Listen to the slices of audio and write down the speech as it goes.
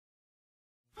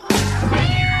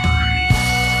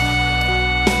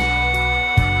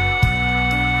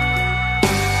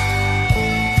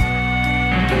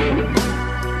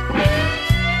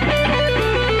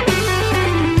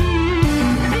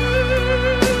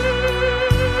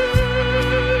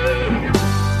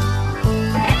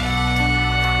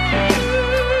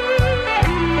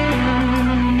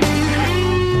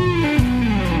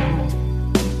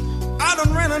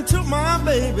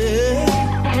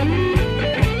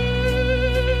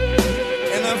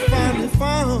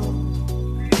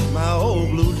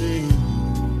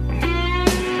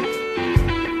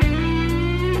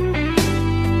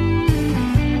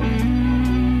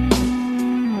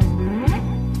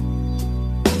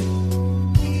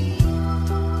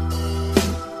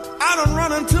I'm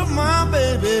running to my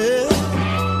baby,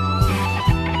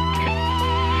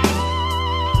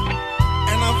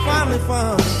 and I finally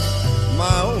found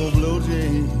my old blue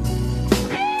jeans.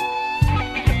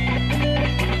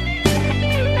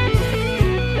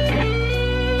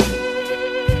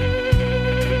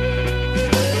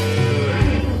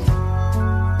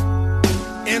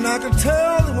 And I could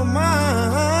tell they were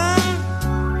mine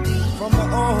from the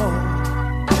oil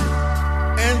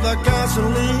and the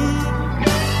gasoline.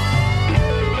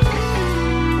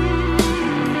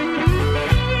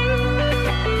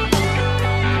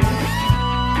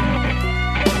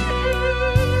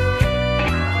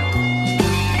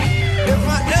 If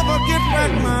I ever get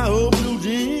back my old blue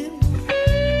jeans,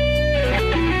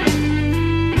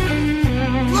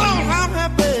 Lord, how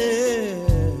happy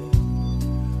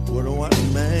would a white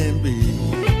man be?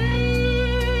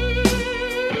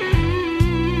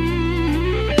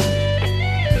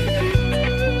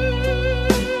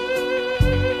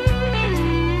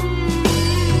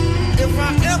 If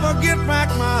I ever get back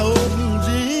my old blue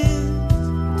jeans,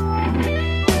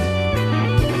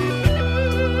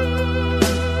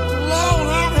 Lord,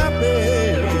 how happy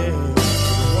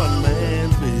would one man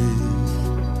be?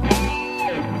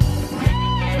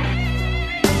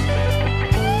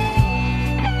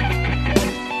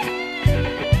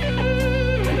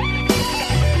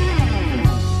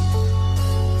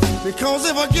 Because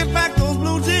if I get back those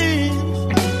blue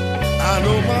jeans, I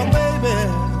know my baby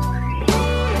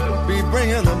be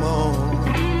bringing them on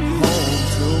home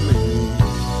to me.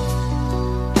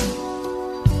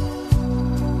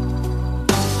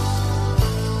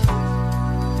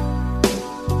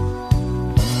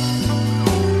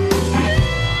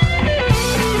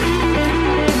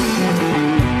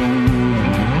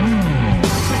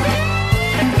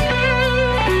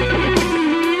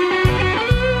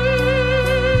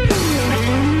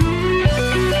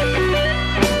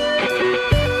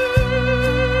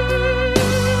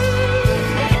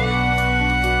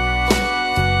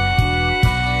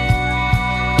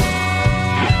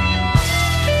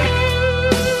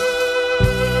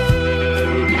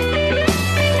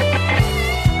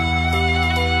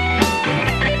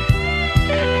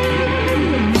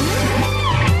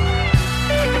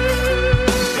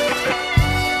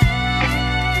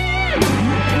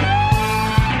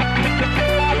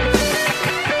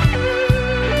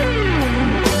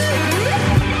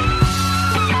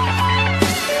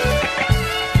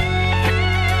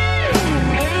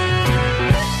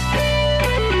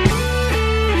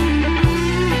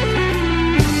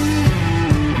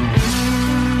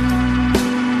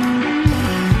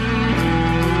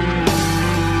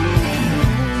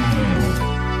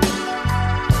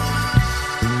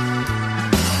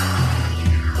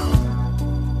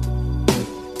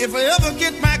 If I ever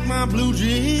get back my blue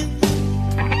jeans,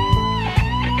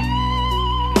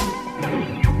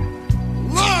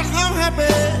 Lord, how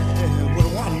happy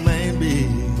would one man be?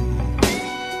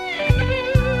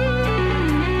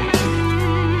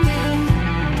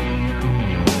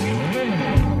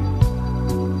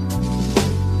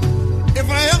 If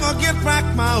I ever get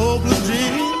back my old blue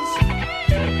jeans,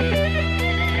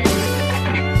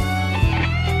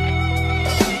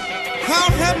 how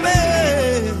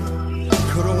happy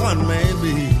could a one man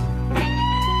be?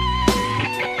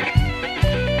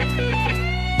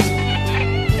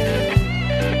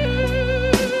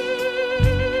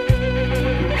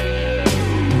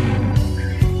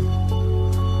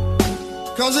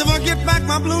 Cause if I get back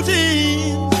my blue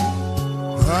jeans,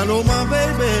 I know my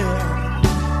baby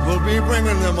will be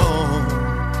bringing them on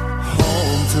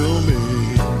home to me.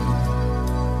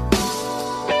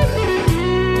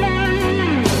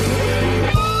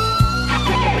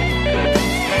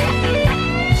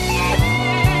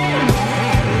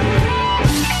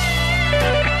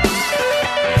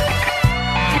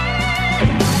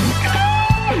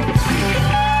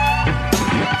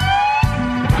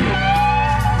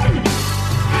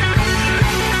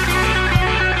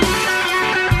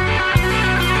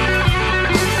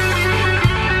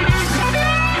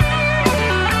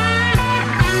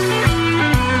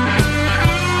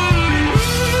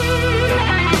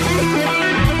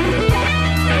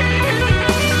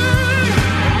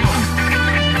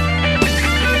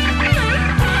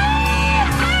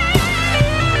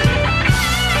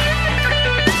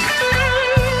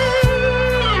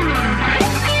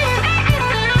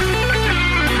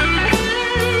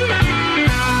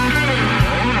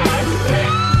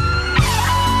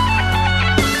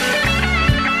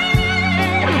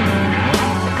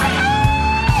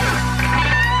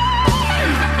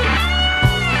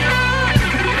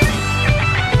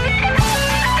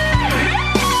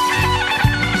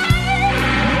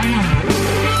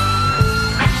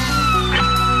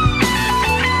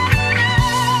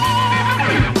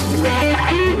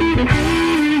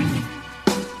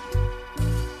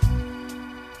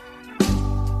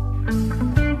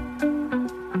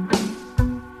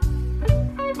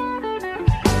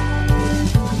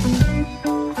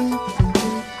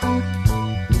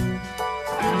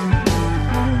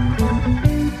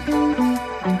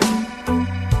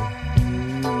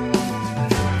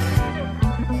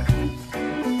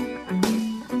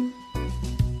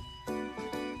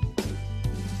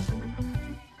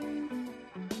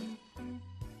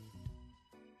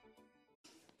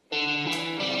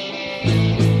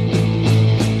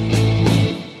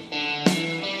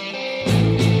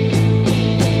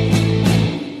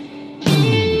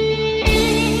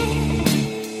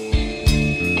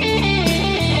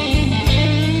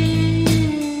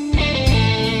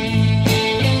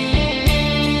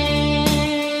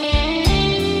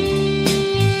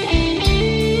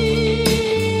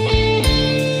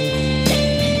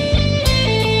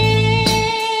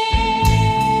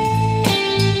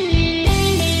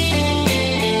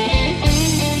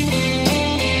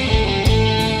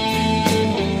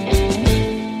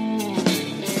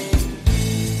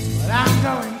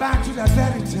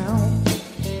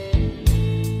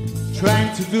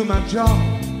 trying to do my job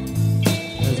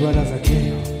as well as I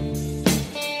can.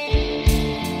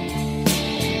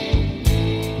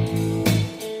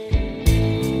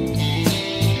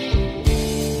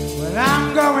 Well,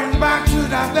 I'm going back to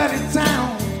that dirty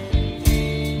town,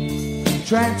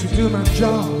 trying to do my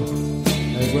job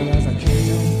as well as I can.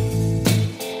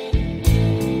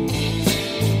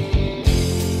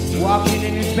 Walking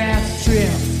in his bad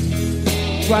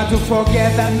streets, try to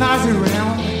forget that noisy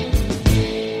round.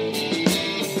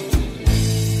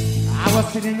 I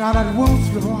was sitting on that wood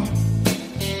floor,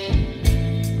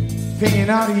 thinking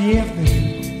of the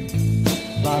evening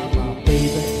about my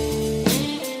baby.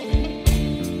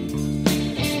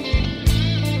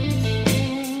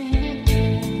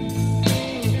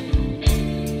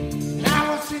 I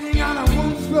was sitting on that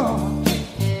wood floor,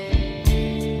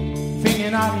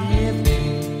 thinking of the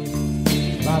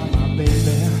evening about my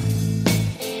baby.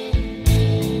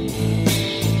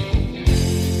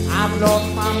 I've lost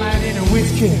my mind in a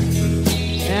whiskey,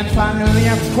 and finally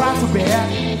I'm quite to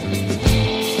bed.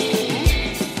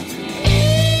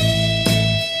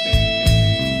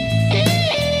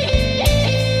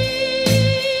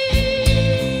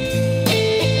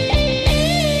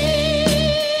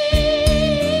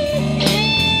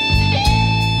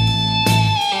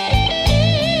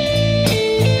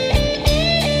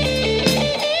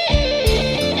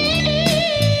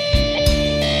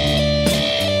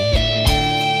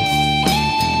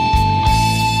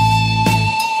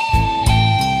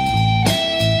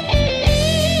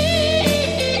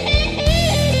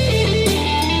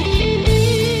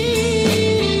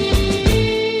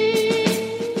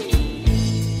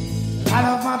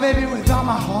 Baby, with all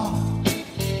my heart,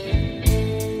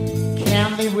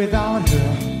 can't live without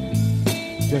her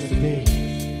just a day.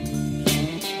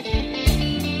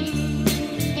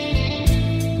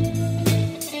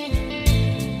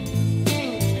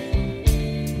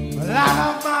 But I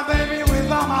love my baby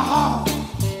with all my heart,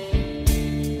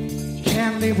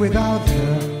 can't live without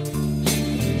her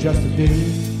just a day.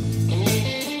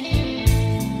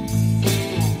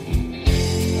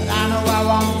 But I know I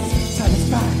won't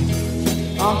satisfy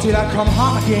until I come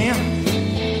home again.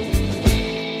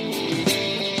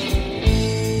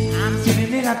 I'm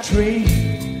sitting in a tree,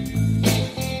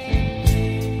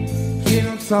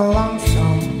 feeling so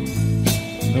lonesome,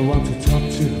 no one to talk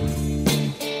to.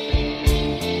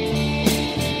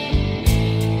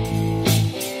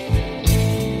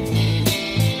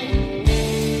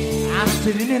 I'm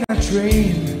sitting in a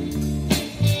tree,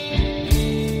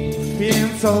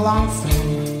 feeling so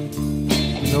lonesome,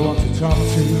 no one to talk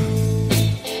to.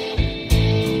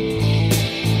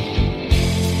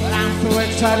 So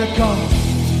excited, 'cause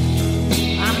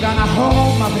I'm gonna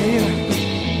hold my baby.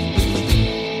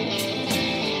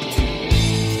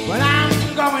 But I'm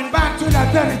going back to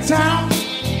that dirty town,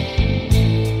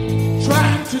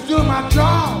 trying to do my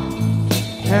job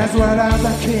as well as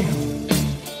I can.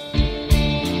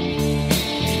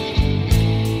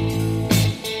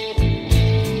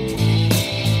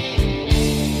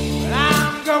 But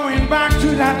I'm going back to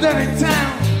that dirty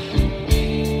town,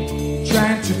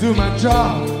 trying to do my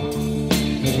job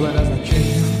as well as I can.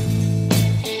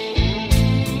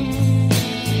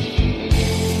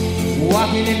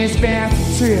 Walking in his bad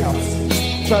trails,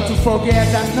 try to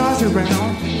forget that noise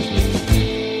around.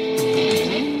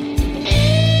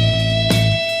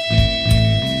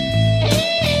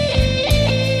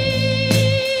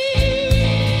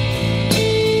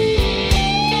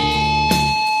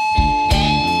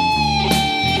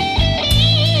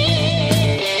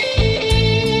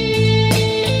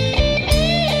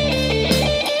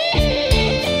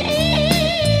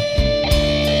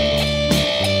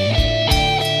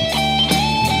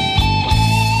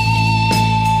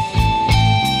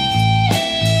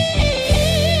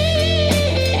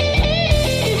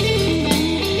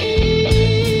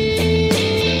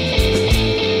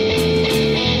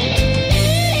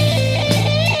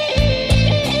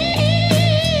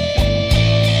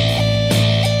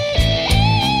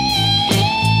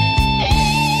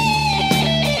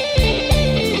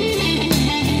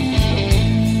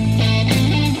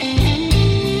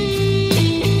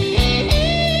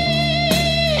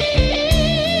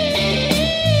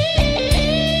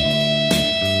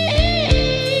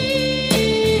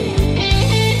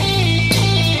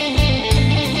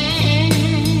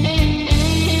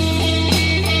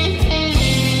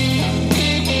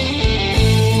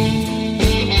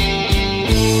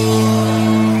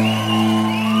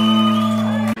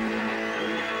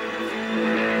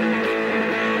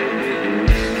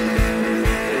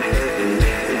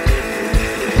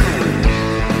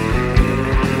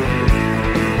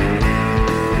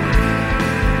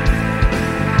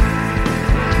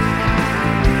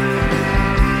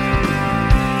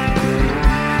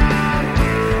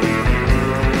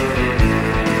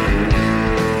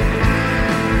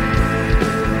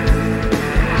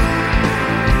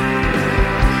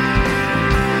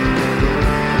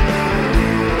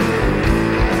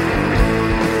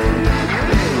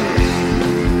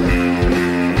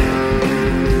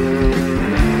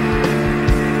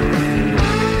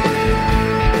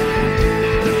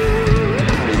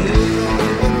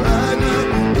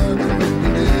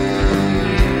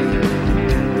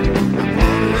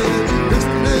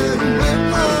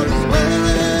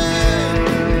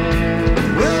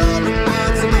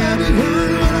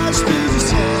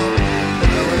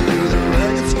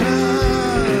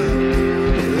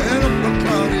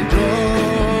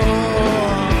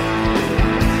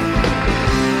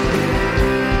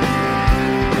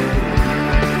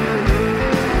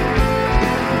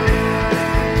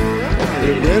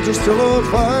 Their beds are still on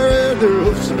fire and their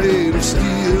hoofs made of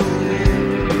steel.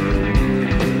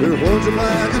 Their horns are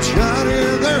black and shiny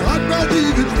and their hot breath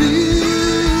you could feel.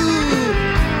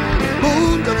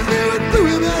 Moon got flaring through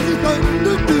him as he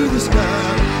thundered through the sky.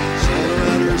 Saw the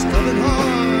riders coming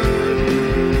hard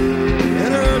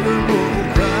and heard their mortal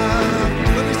cry.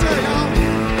 Let me say, y'all,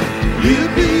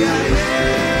 yippee-yi-yay.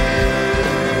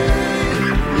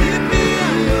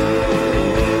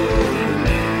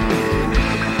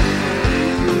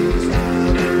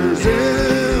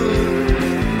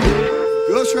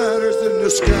 Ghost riders in the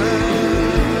sky.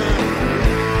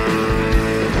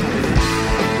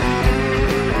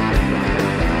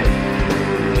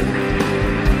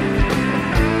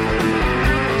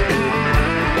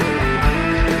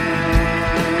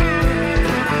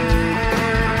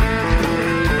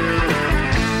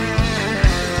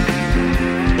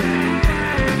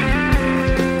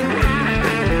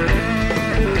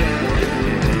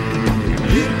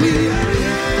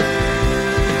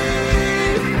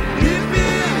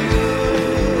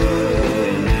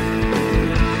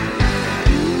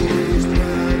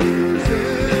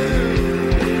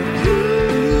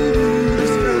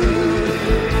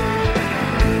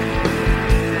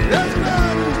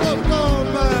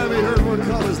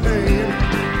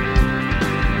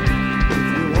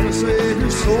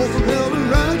 Soul from hell to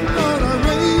riding on our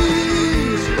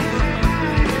race.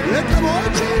 Yeah, come on,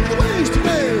 change the ways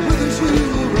today with this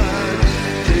little ride.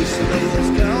 Chasing the old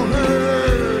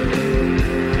cowherd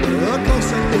across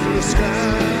the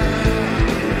sky.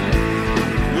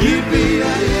 Yippee-yi-yay,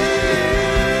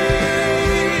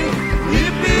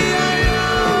 yippee-yi-yo.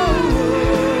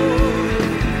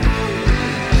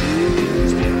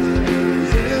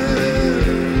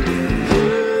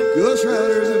 Ghost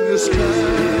riders in the sky.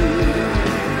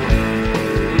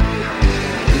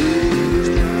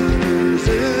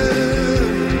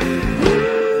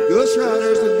 Ghost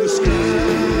riders in the sky.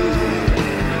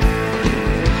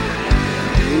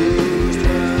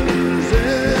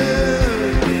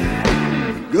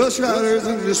 Ghost riders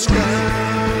in the sky.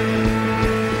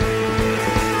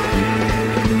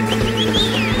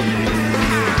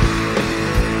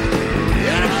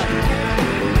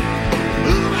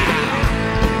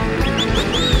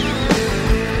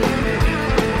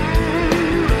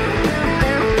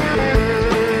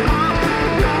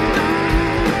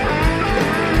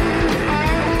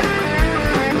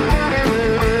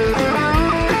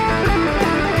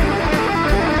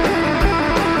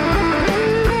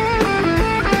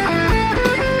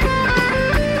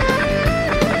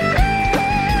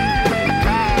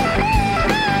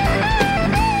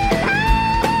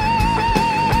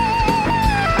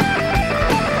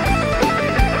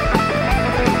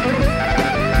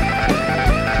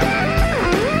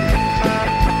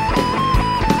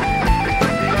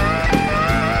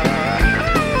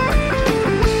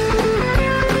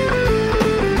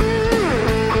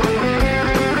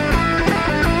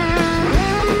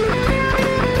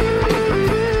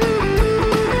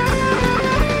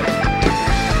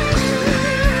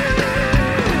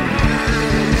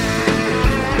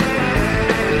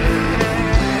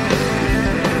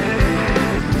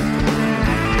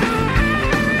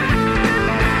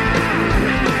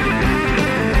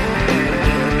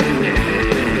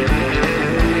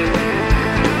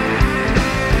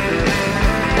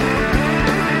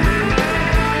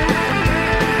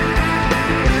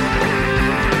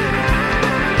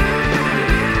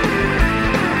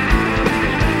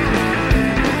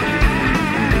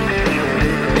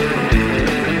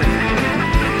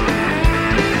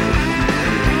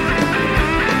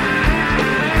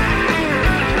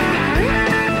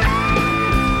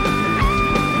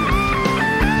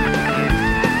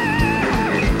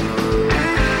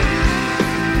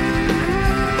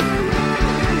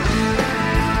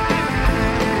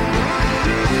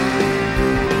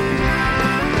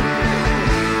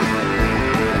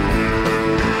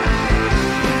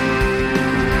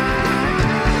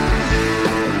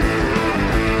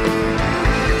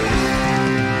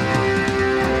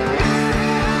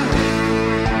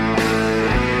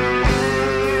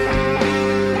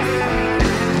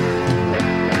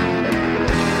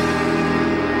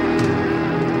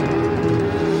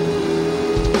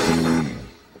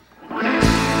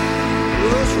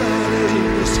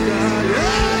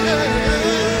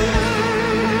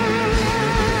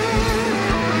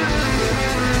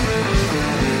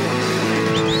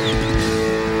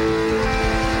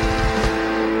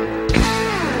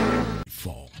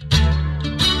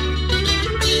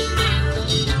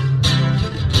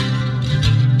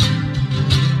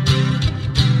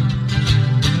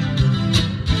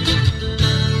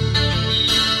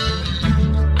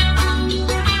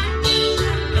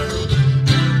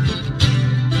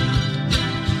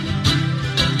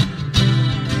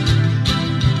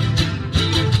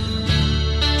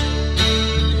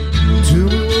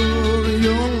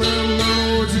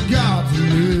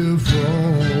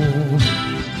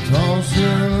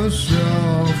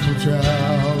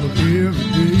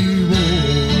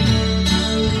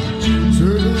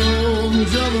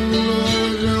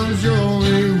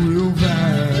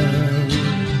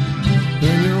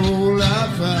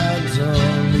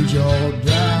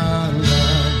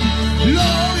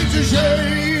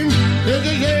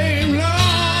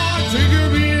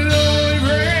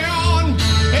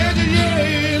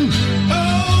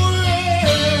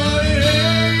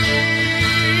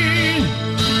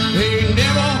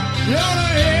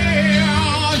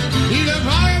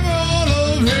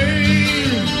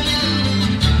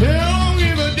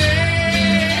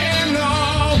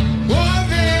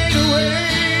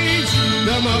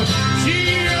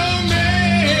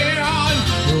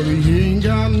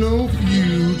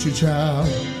 future, child.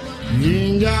 You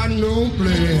ain't got no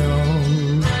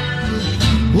plan.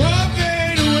 What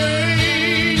fade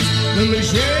away the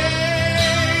machine?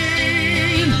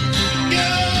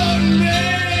 Good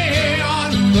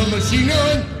man, the machine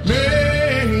gun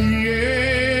man.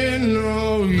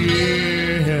 Oh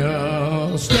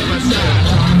yeah, step aside.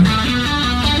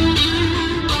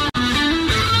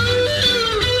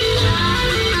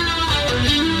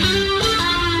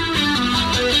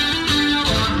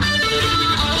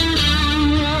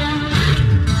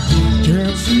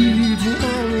 Can't see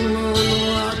tomorrow,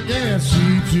 I can't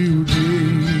see today.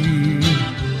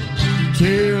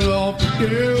 Tail off the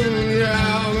tail,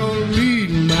 yeah, I'm gonna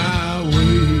lead my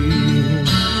way.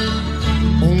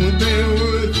 Only thing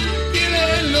worth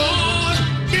getting Lord,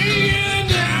 being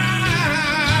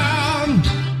down.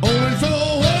 Only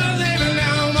soul worth living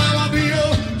now, mama, be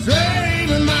your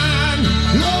saving mine.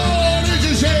 Lord, it's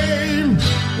a shame,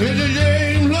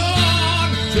 Lord,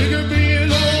 she could be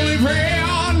his only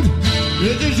friend.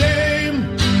 It's a shame,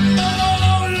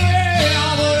 oh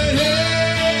yeah, but it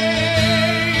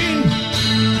ain't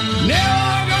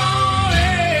never gonna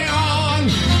on.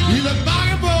 He's a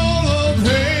pocket full of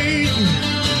hate.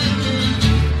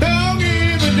 Don't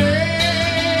give a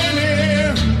damn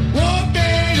here. What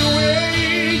day to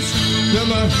waste? The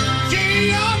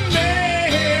machine of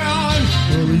man.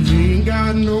 Well, he ain't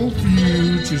got no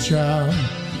future, child.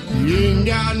 He ain't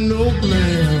got no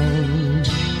plan.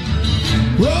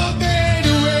 What day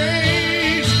to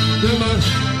waste? The machine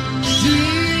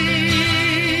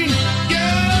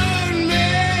gun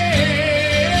man.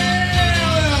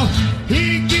 Well, he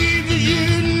keeps you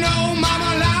know,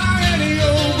 mama, lying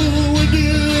over with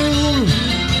you.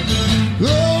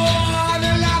 Oh,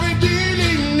 the loving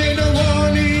dealing ain't the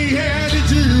one he had to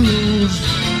choose.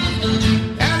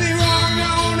 As he walked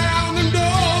on out the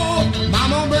door,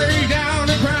 mama breaks down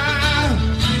and cries.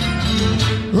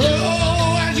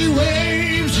 Oh, as he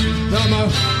waves the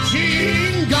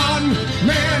machine gun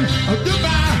man.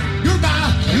 Goodbye,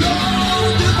 goodbye,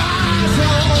 Lord, goodbye,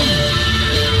 son.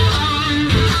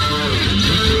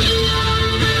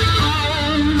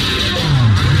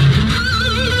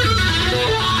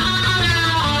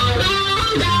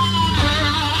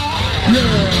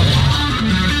 Yeah.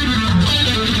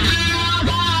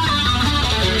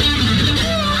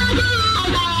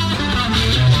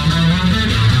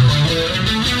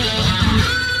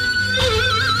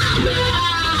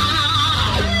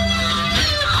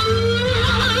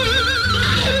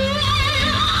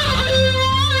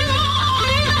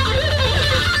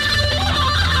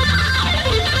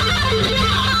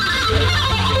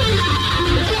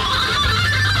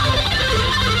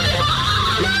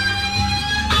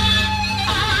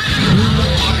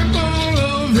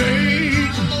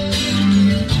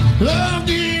 Love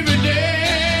give a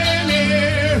damn,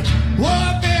 yeah.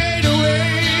 What fade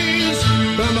away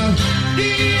from a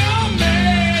dear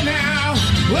man now?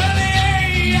 Well, they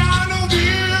ain't got no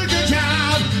future,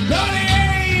 child. No, they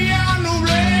ain't got no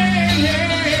plan,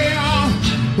 yeah.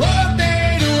 What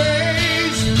fade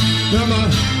away from a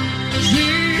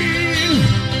machine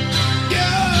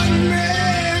gun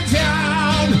man,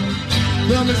 child.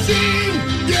 The machine,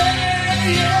 yeah,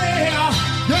 yeah.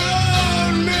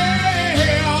 Gun man.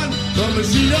 The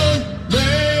machine gun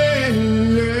man,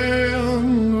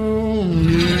 oh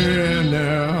yeah,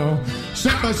 now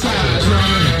step aside,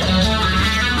 son.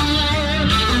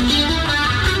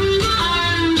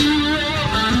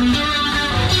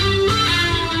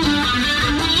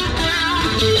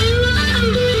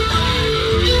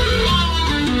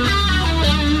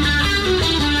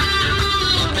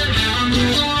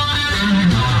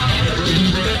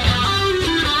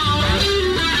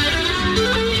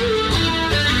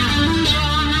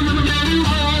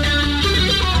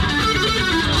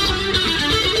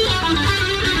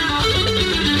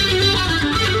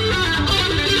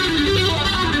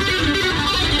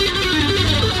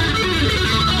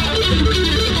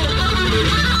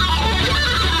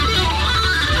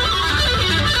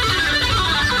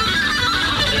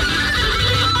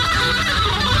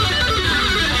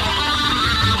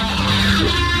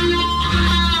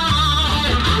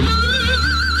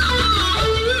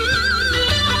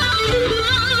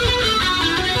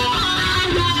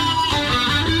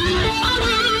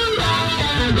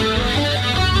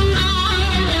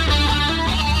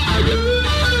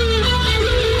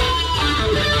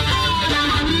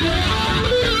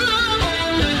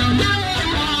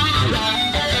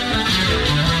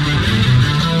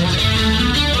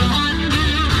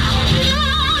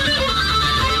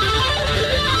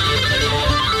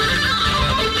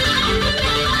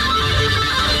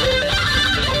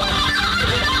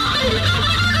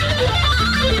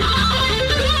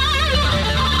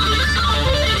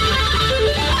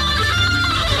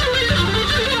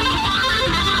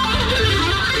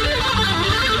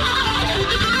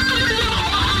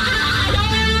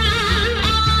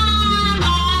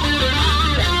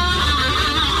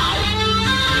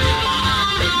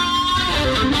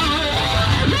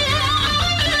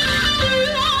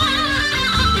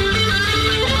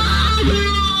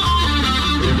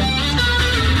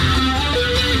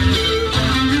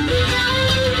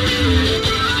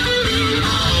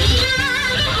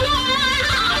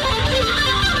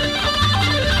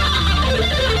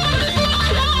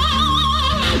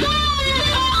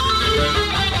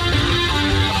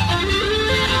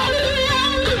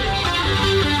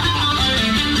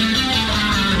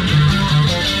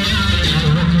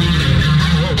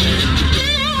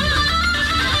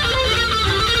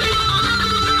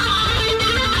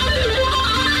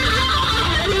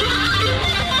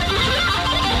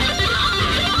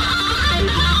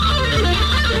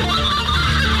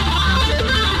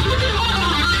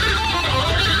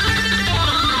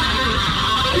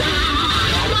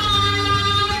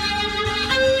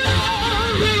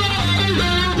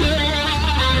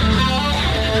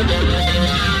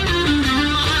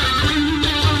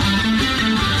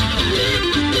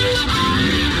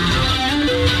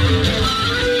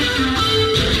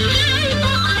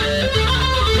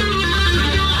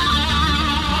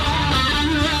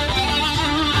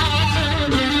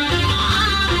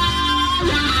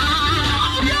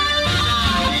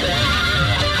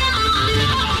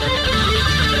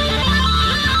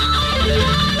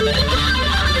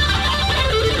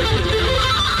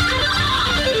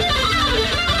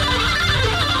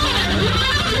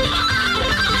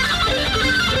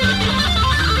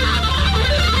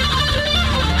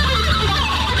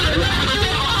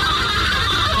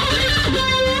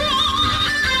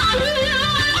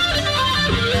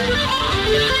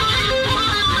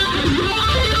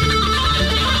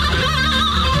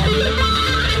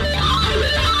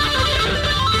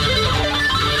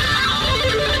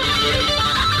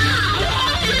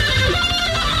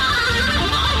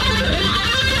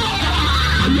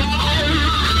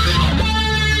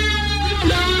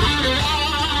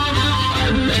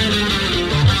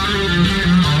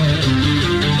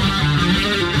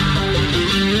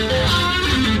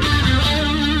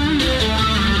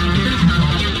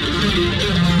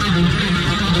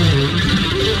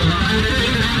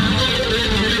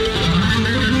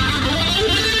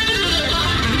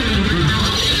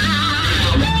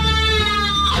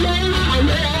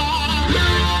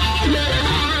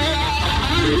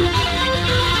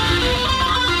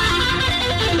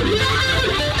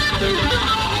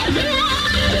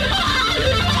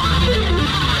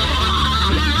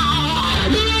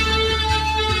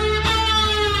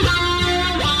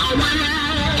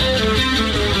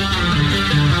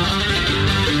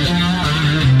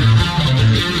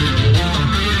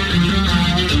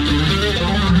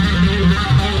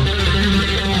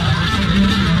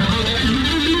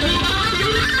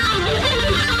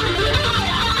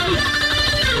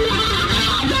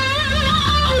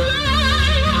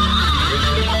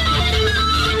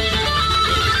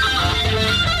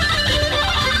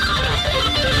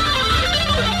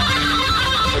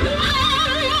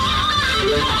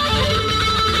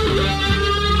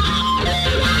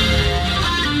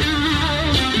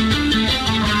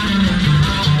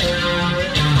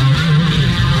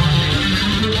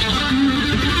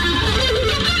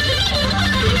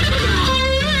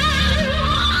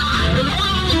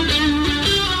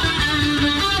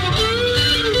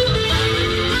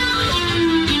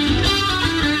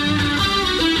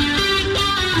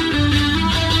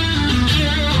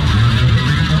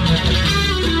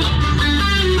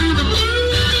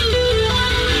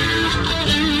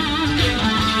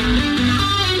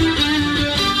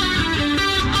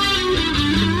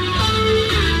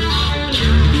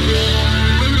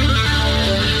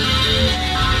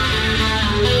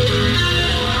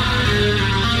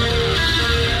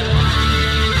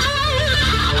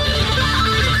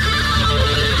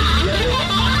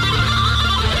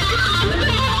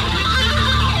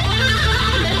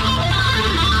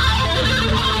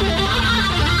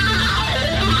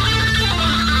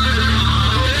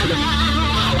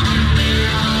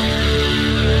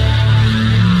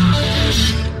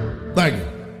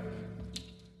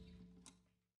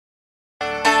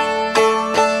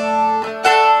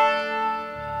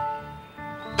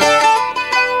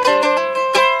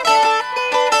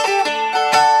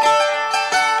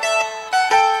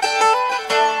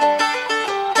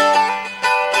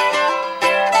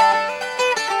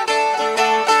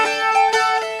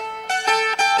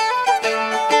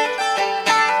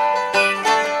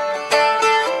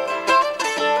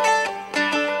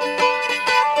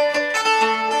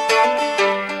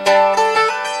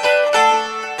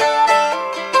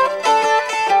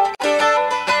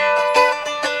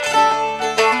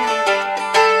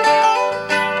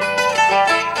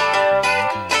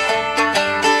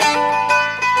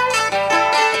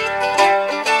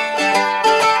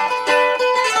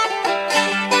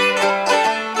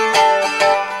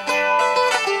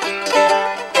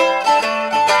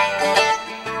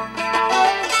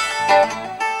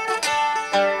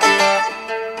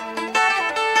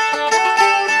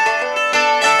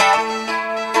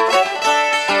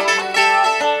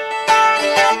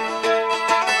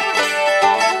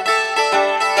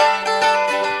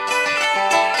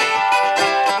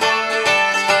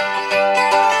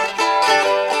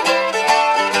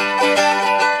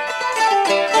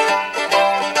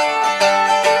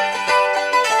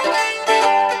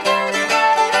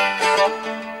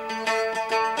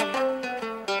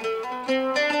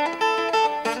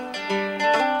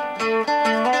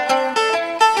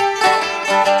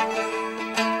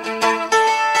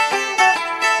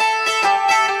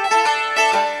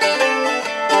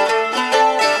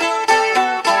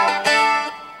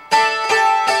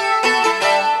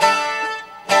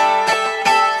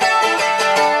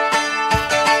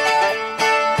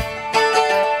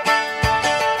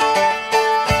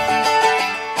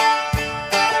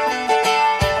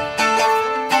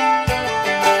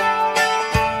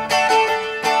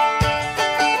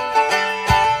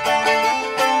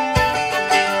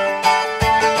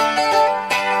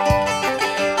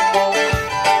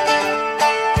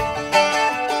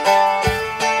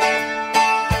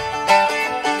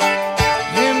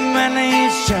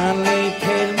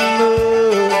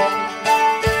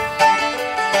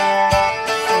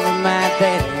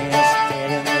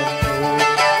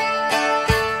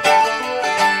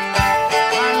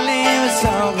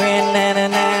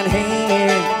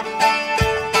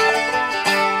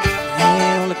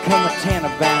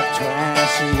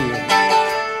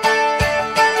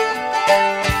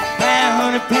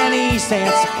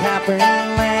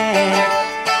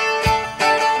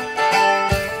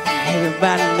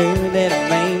 everybody knew that I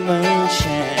made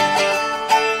moonshine.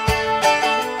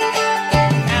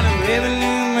 And a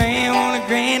revenue man on a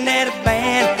granddaddy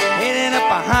band, heading up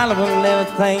a Hollywood with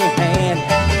everything he had.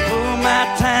 Oh, my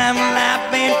time in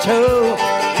life been told,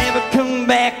 never come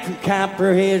back from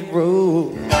Copperhead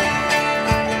Road.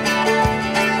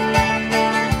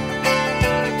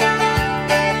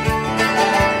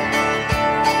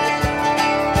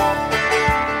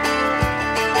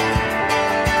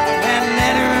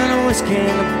 In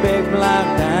a big block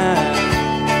dime,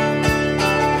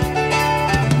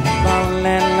 falling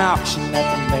at an auction at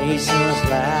the Mason's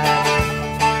Live.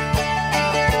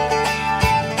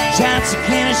 Johnson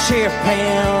County Sheriff pay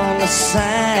on the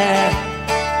side.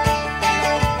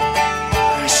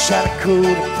 I shot a cool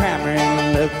to primer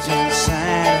and looked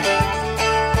inside.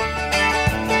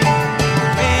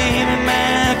 Baby,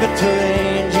 my guitar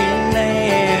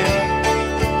engineer,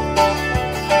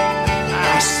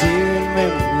 I still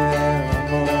remember.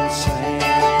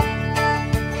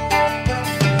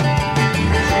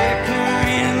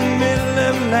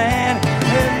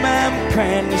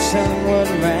 Crying, your son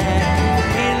wasn't right.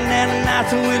 Heading down the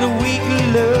night with a weekly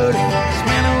load,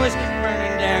 smelling whiskey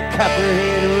burning down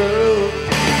Copperhead Road.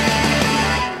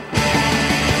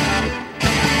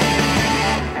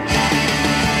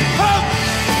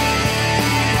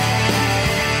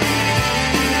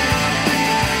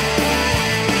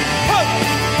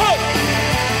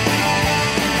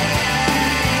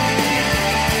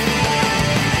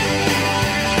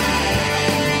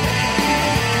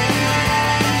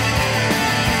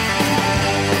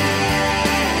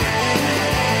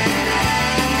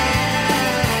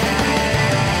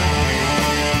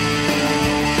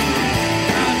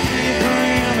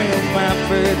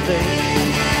 Birthday,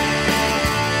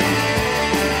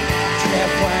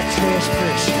 trap white trash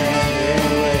fish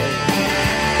away.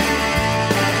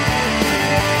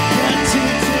 Got to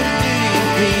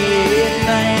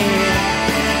Vietnam,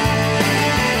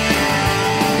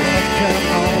 gonna come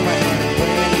home and a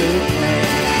brand new plan.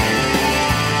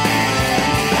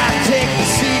 I take the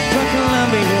seat from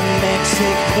Colombia to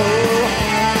Mexico,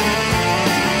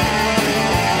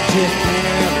 just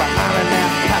cleaning up a hollering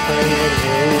out Copperhead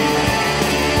Road.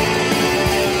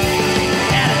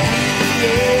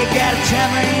 Got a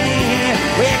chopper in here,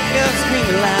 wake up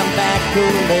screaming, I'm back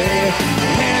over there.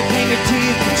 Anything or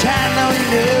teeth, which I know you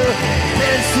know.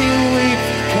 Let us see a way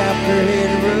from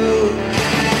Copperhead Road.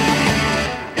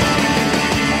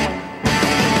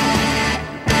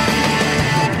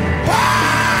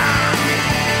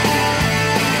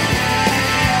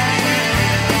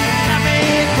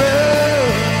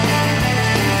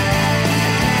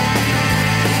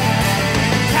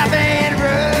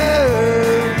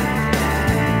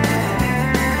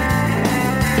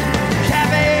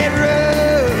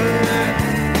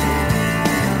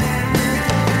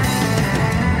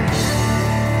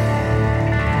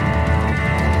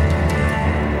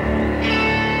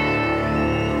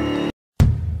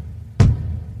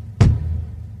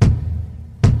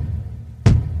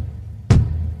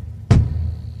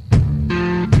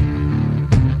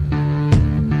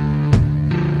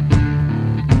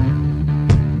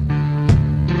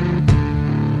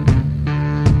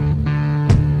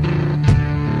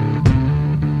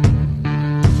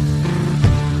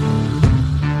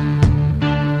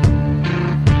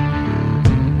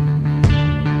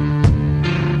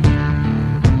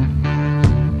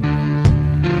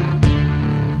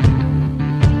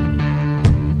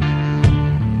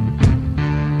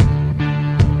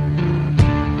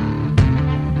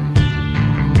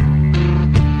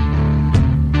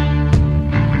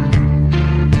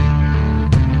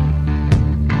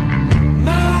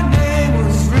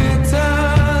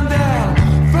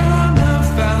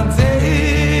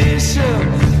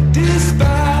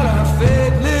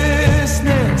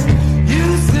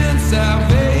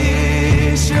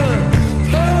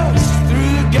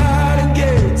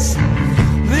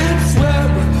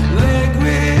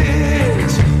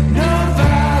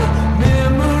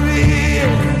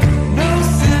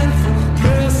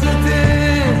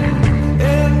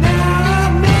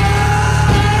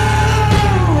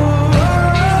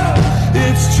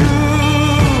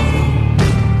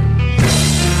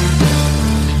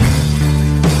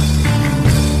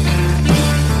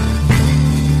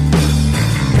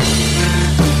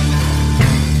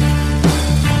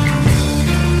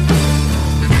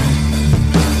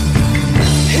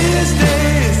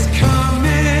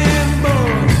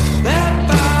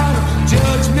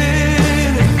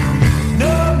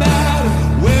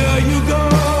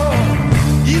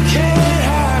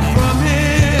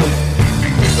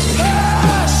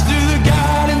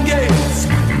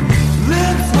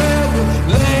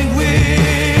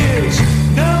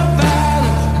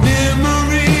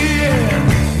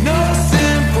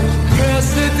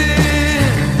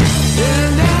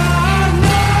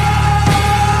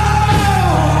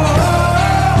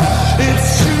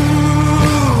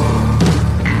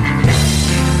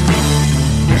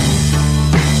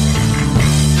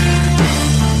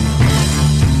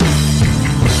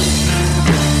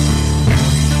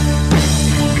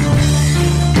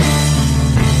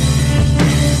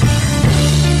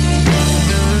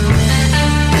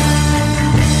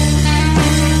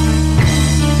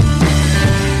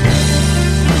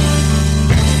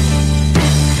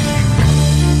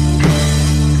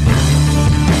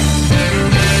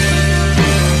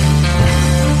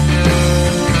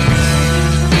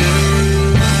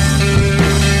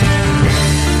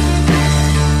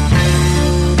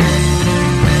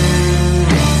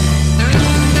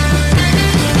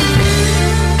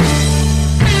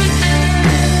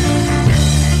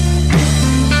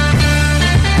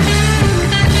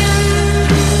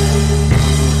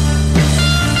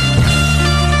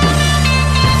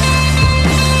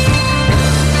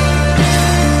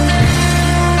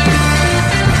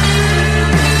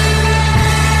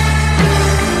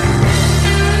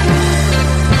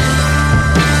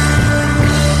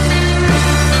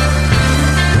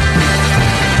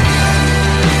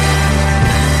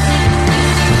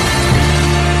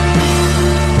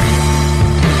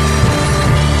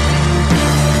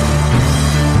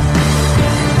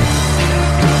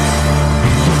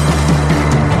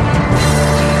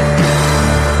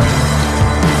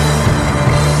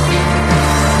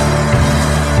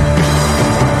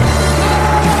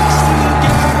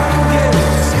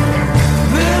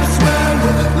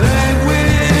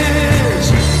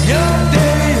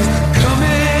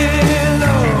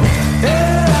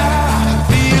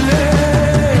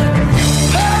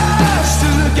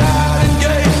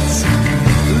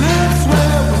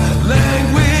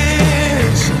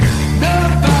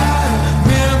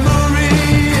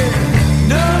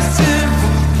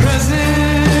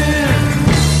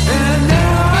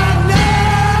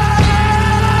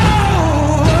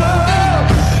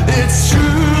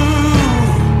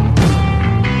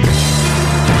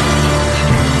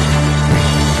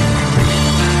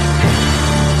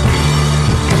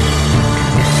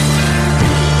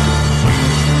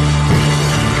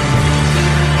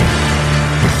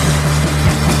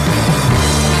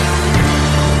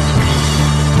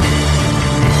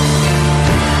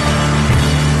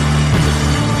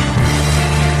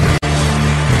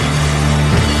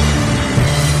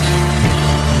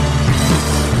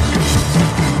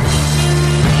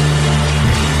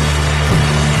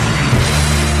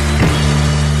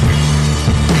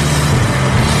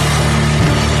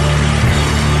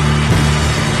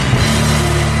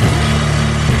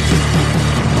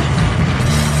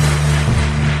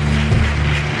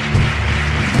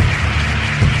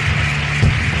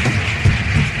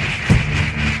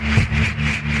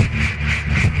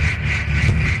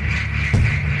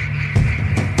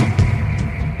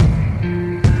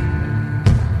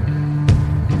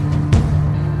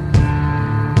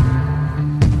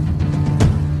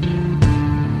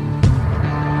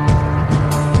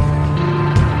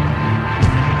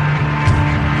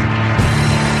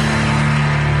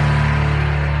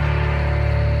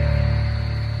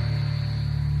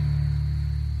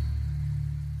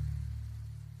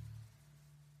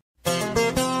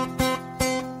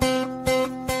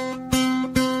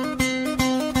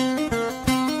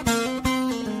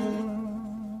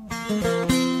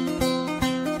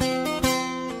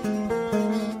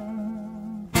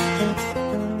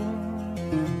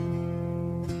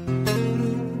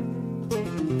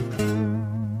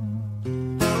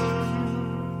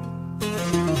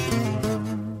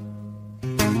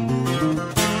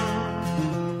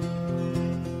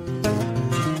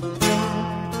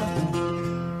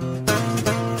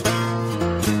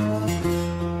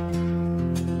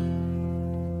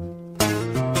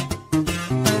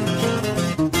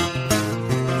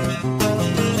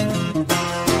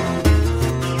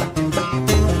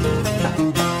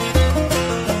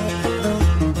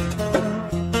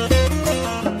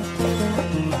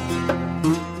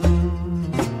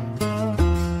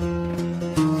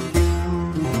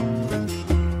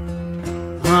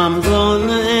 I'm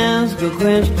gonna ask a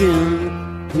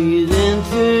question. Please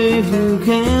answer if you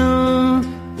can.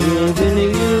 If any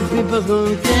of you people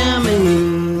can tell me,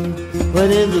 what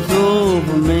is the soul of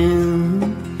a man?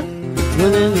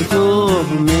 What is the soul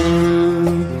of a man?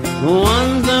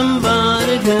 Want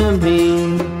somebody tell me.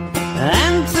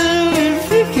 Answer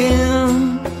if you can.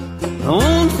 I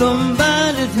want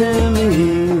somebody tell me,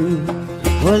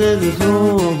 what is the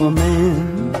soul of a man?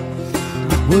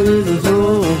 What is the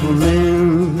soul of a man?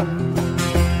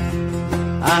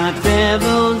 I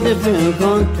travel different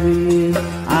countries,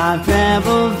 I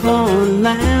travel foreign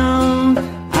land.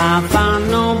 I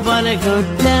found nobody could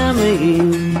tell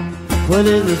me, what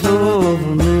is the soul of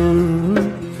a man?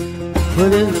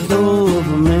 What is the soul of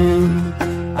a man?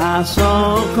 I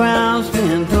saw crowds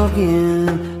stand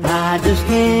talking, I just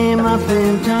came up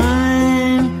in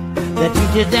time. The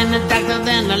teachers and the doctors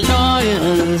and the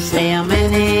lawyers say a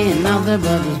man ain't nothing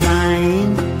but his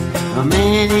mind. A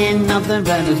man ain't nothing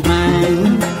but his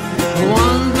mind.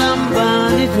 Want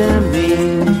somebody tell me,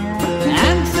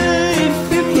 answer if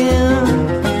you can.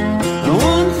 I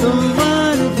want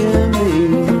somebody tell me,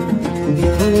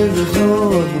 what is the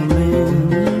soul of a man?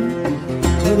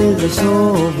 What is the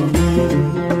soul of a man?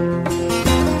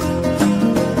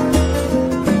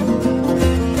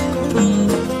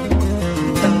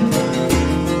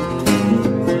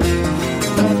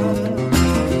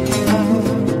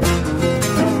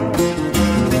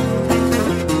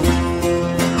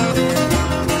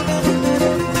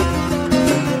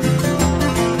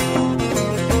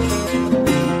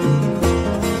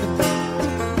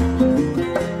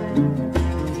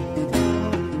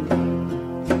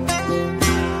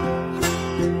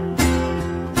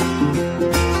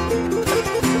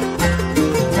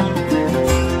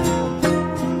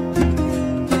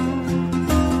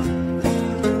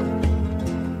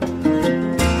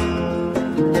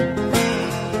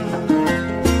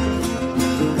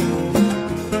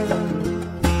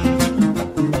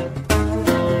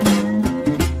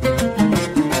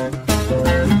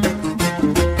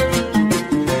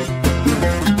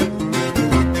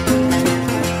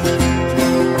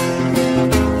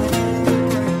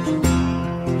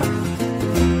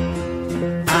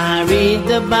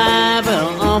 The Bible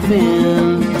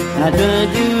often, I heard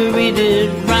you read it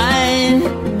right.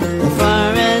 As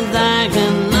far as I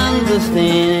can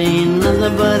understand, ain't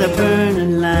nothing but a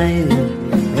burning light.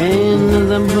 Ain't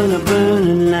nothing but a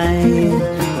burning light.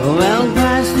 Well,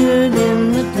 Christ stood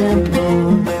in the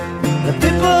temple, the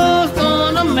people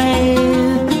stood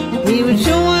amazed. He was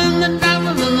showing the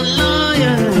doctors and the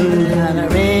lawyers how to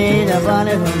raise a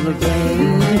body from the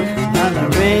grave, how to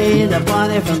raise a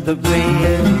body from the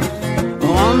grave.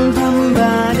 Want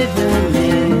somebody tell me,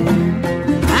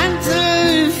 answer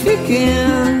if you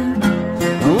can.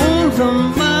 I want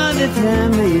somebody tell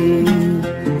me,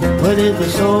 what is the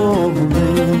soul of a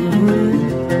man?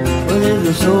 What is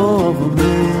the soul of a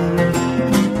man?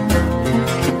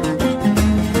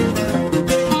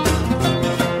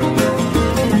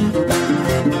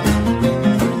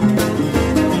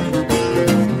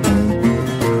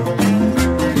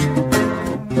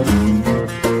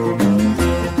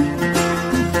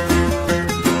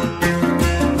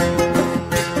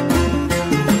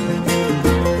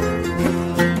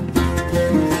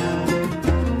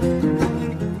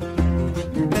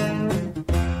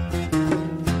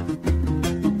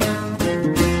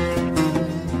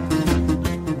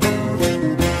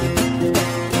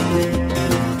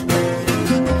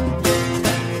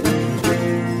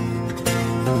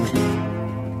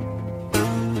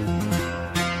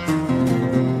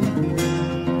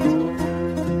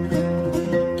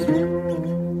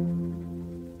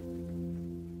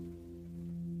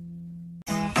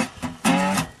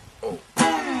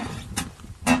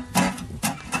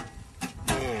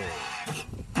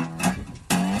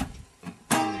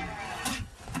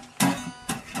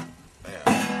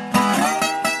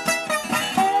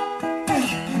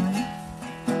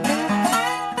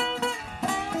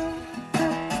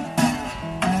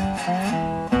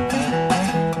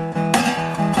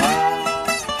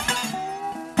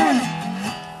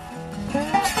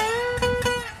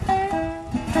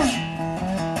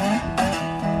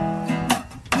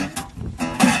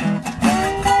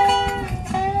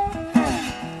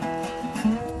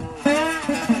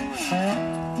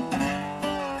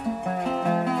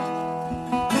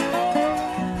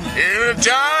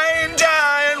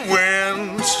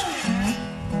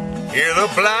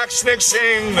 black snake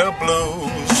sing the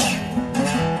blues.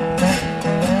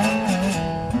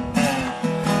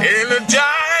 In the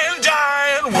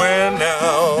dying wind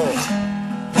now,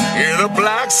 hear the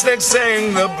black snake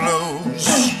sing the blues.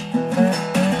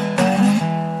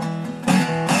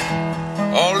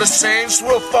 All the saints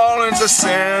will fall into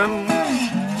sin,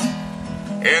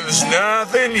 and there's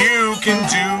nothing you can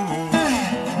do.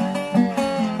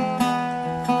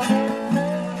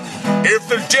 If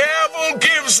the devil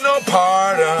gives no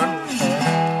pardon,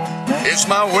 is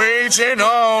my waiting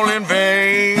all in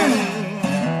vain?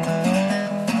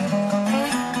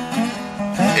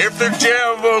 If the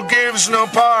devil gives no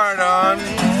pardon,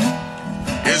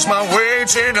 is my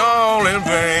waiting all in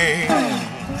vain?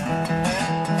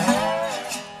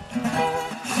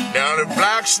 Now the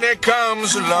black snake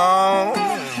comes along,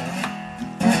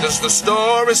 does the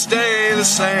story stay the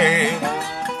same?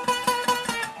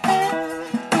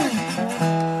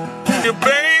 You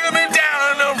bail me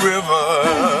down in the river,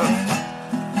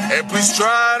 and please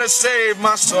try to save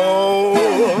my soul.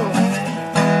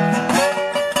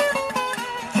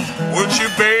 Would you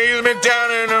bail me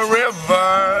down in the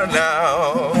river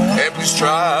now, and please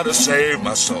try to save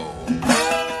my soul?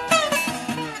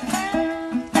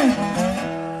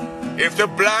 If the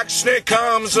black snake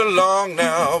comes along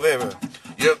now, baby,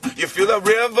 you feel the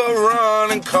river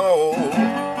running cold.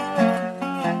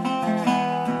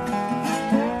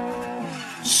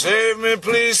 Save me,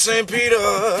 please, St.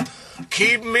 Peter,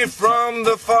 keep me from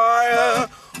the fire,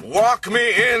 walk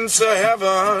me into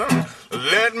heaven,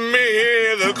 let me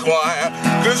hear the choir,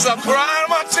 'cause I've cried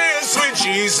my tears, sweet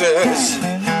Jesus,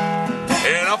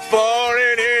 and I've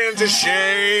fallen into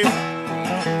shame.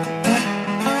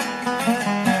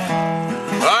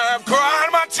 I have cried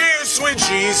my tears, sweet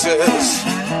Jesus,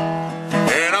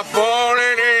 and I've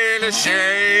fallen into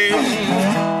shame.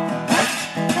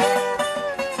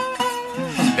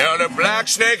 Now the black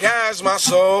snake has my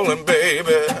soul, and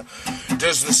baby,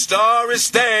 does the story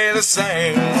stay the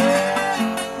same?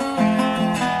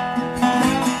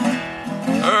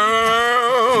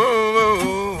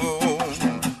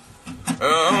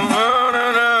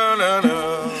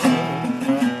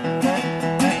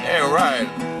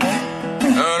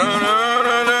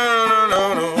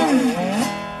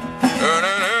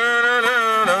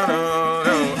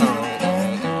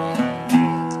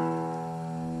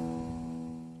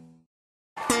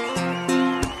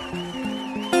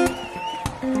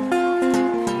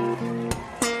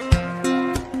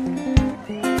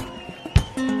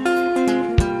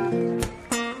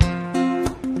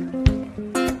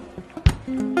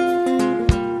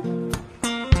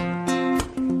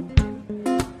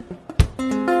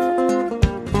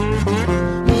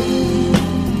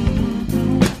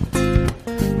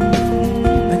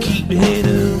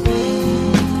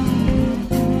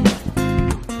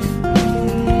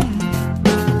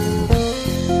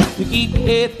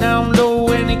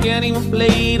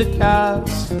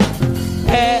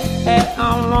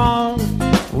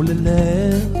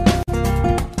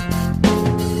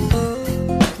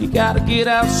 Get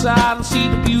outside and see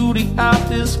the beauty of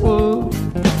this world.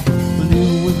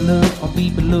 Live with love or be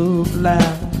beloved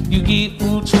loud. You get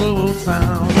through trouble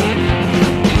town.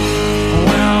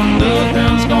 When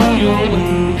nothing's gone your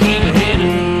way, keep it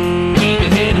headed, keep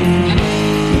it headed.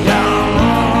 You gotta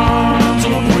run to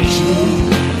appreciate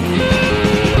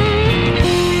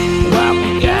what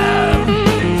we got.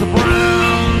 The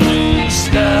brown new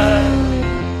sky.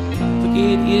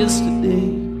 Forget yesterday.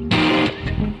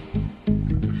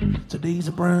 Today's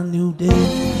a brand new day.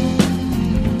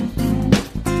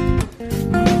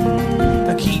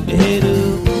 Now keep your head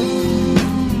up.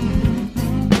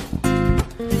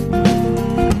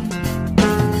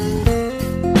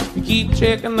 You keep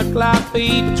checking the clock,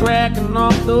 baby, tracking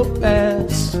off the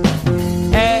past.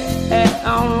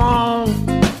 How long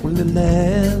will it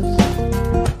last?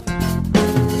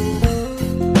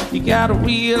 You gotta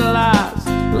realize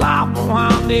life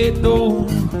behind that door.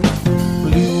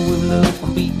 Live with love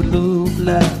and be beloved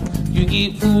life. You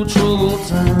get through trouble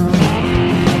time.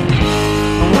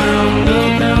 When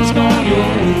nothing's gone your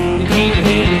way, you keep it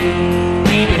headed,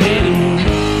 keep it headed.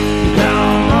 You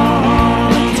gotta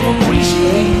run to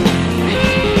appreciate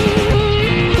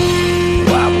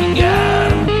what we got.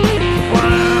 The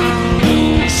brand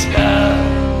new sky.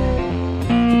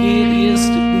 Forget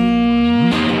yesterday.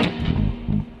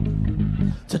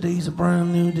 Today's a brand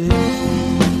new day.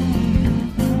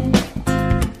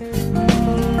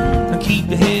 Keep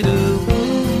your head up.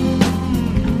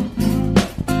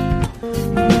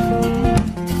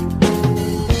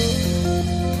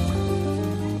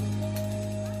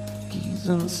 Keys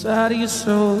inside of your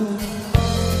soul.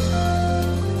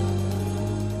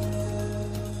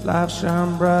 life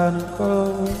shine bright and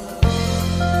cold.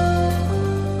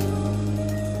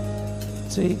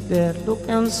 Take that look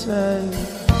and say,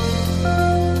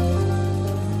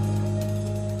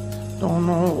 don't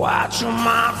know what you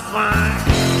might find.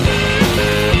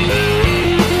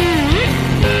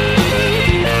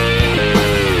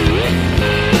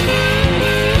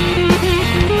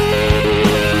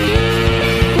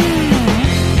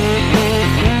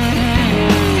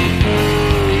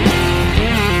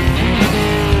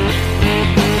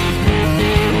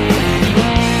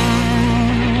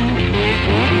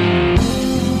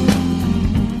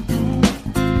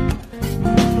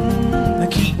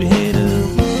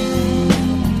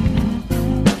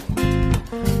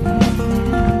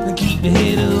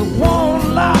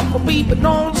 But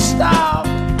don't stop.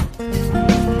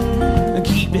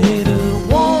 Keep your head up,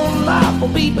 one life will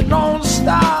be, but don't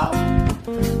stop.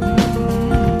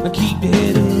 Keep your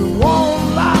head up,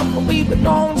 one life will be, but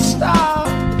don't stop.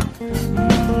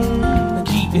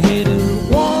 Keep your head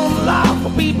up, one life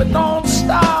will be, but don't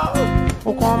stop.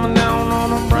 We're coming down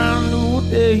on a brand new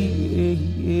day.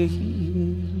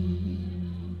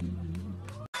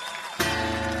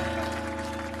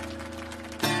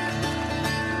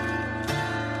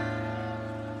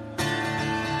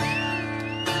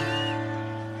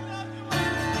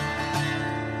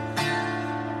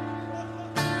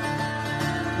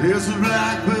 There's a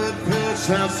blackbird perched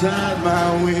outside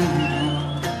my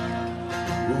window.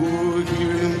 Oh, I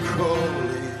hear him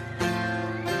calling,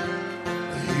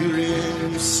 I hear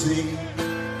him sing.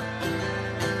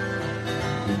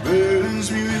 He burns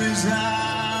me with his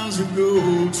eyes that go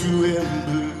to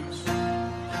embers.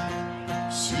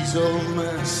 Sees all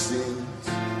my sins,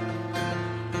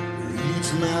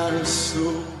 reads my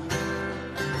soul.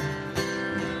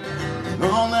 And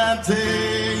on that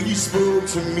day he spoke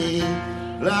to me,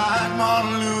 like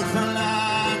Martin Luther,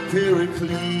 like Pericles.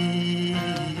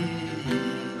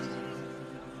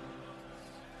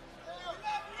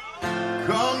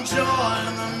 Come join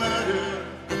the murder,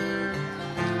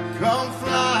 come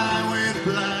fly with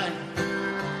black.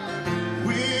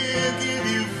 We'll give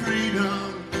you freedom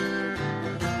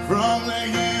from the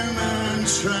human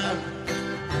trap.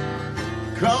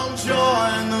 Come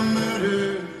join the murder,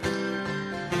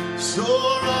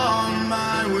 soar on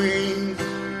my wings.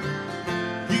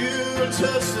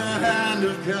 Touch the hand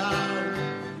of God,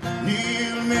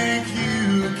 he'll make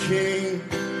you king,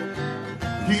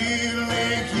 he'll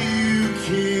make you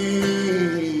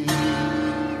king.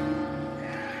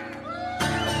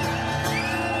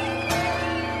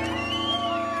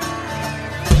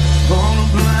 On a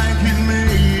blanket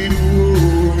made of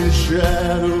woven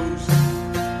shadows,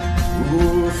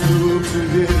 oh, flew to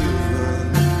heaven,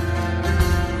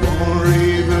 on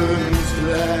ravens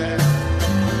glad.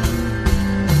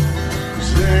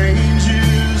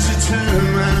 Angels that turn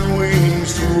my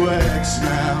wings to wax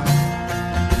now.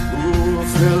 Oh, I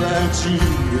felt like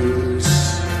Jesus,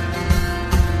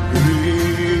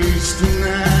 grace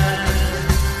tonight.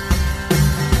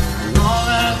 And all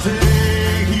that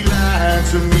day he lied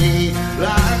to me,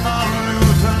 like Martin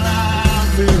Luther, like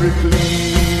Pericles.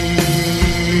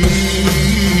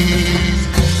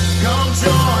 Come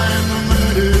join the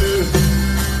murder,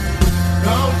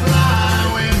 come fly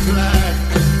with black.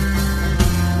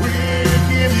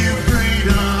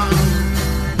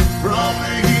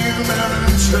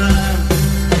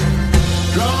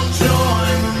 Come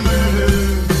join the murder,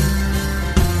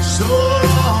 soar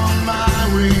on my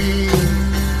wing.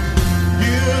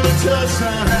 You'll touch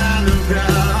the hand of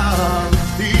God,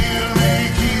 he'll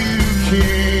make you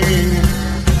king,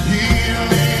 he'll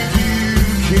make you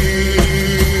king.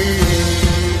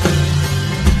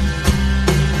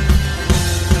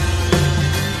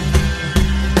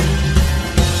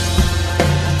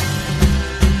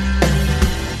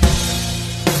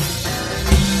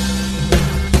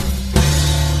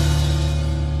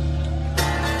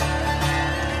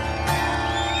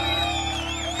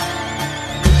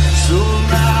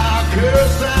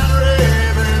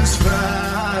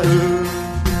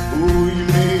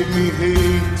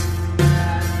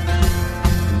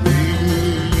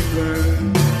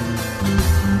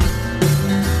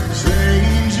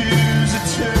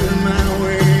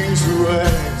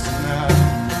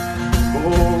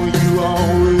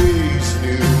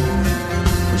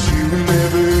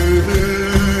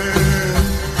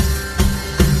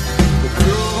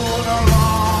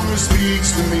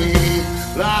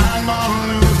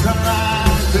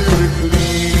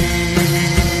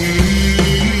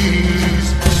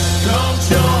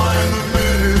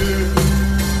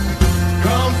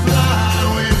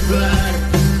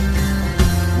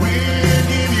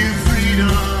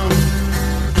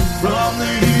 From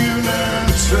the human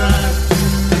trap,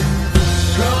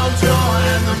 come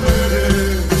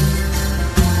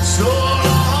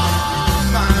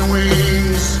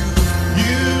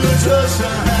just a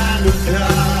hand of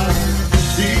God.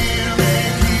 He'll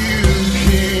make you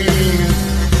king.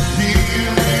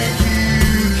 He'll make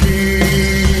you king.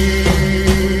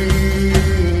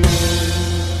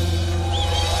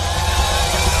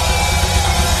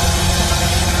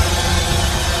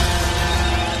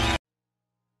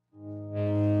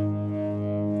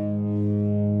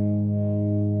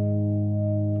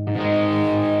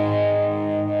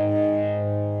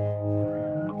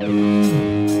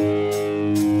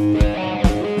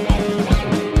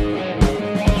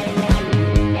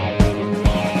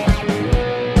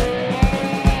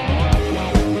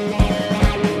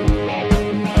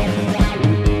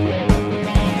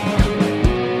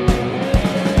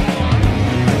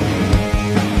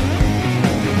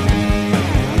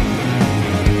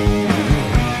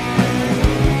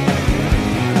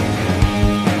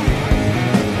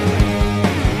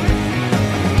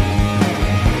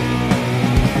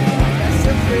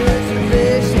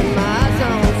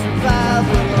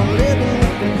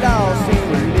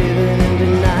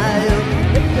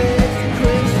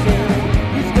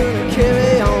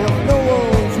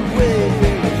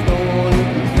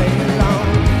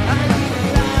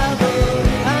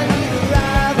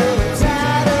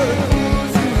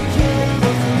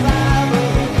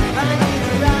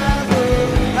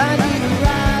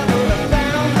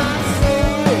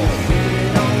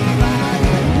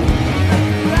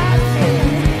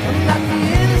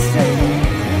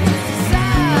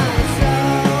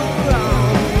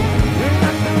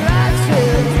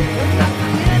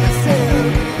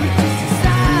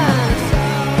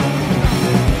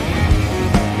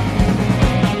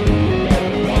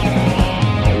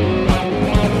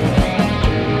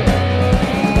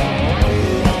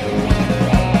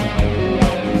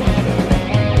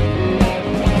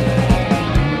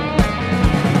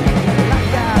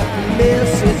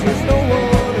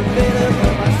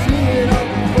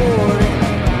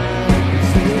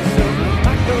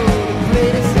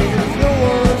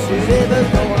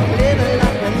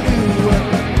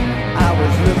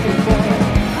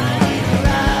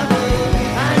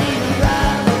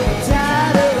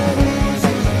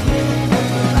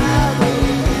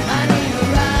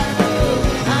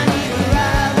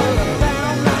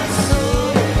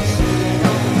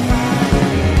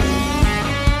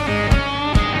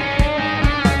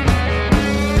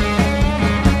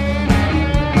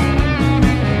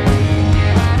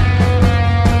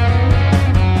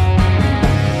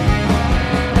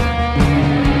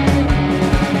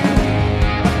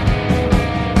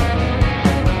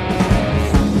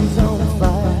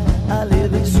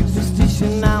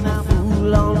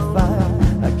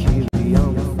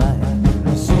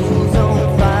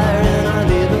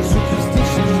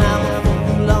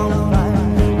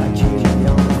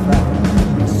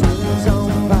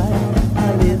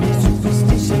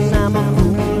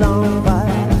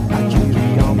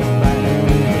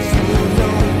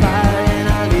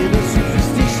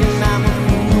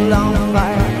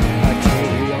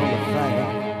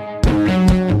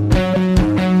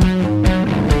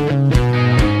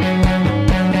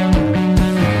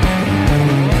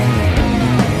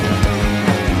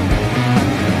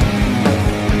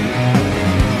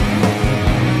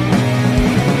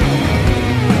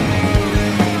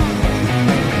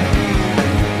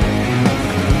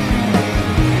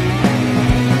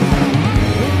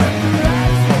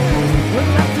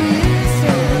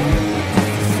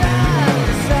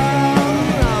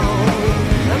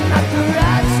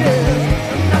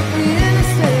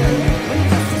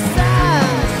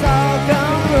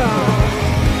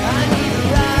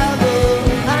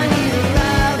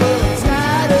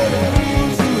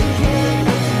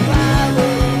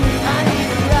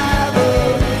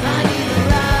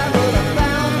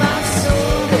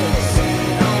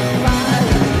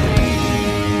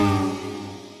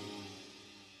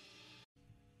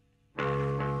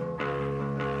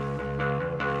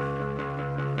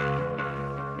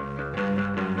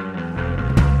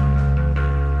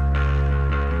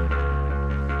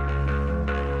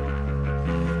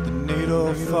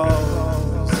 needle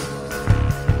falls,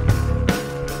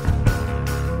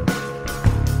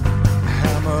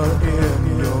 hammer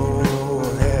in your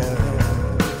head.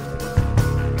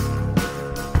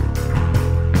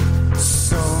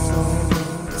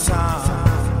 Some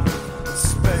time,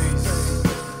 space,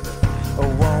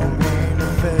 won't mean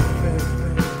a thing.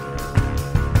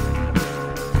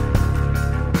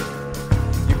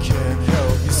 You can't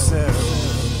help yourself.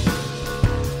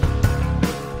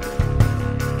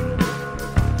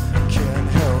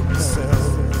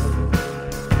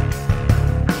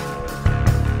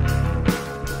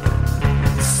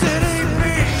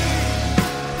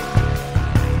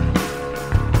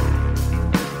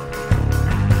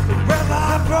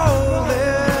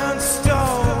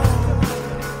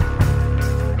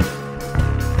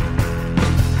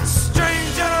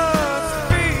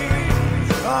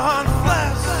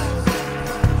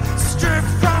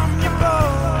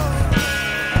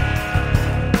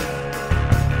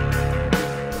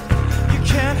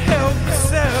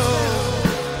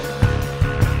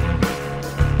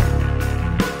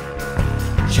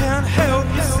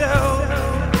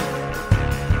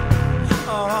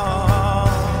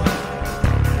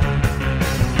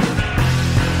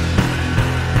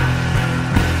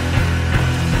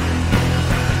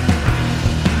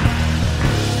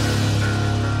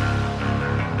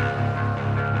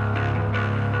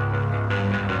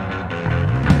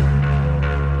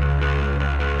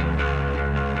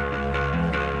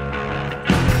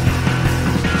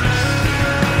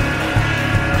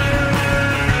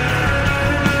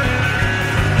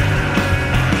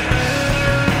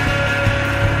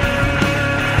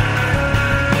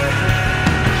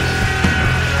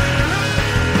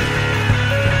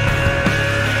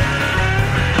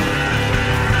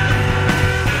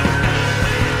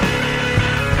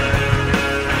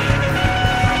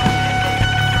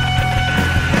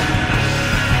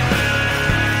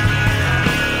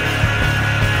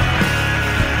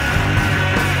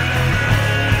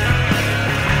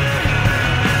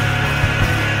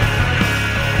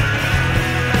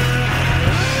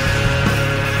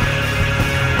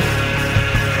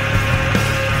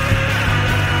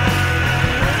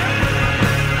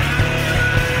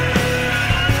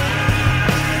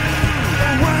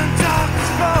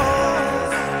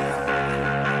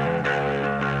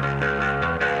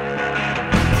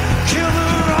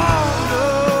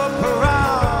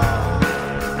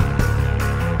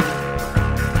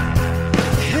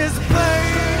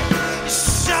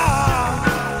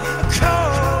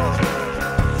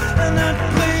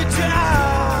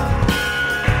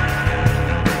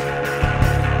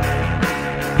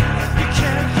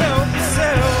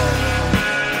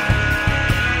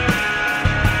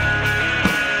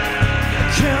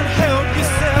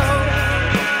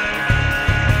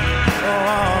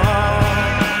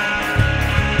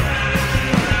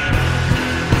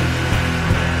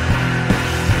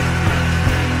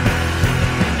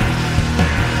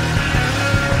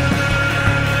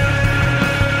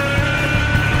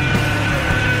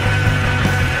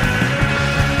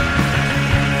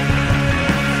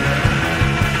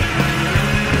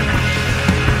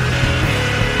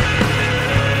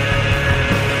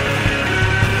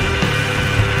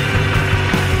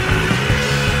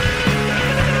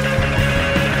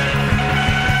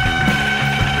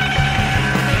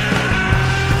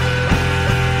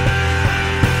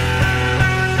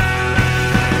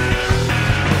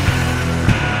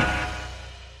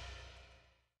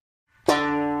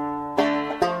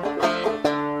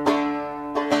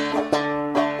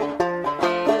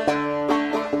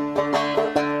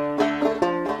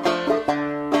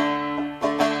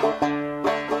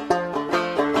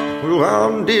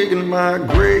 I'm digging my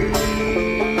grave.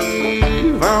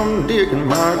 I'm digging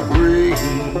my grave.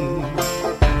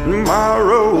 My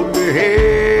road to hell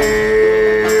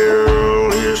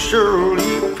is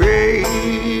surely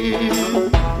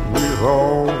paved with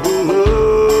all the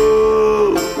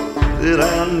love that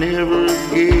I never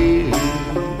gave.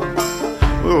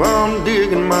 Well, I'm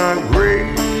digging my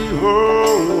grave.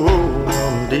 Oh,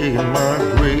 I'm digging my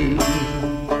grave.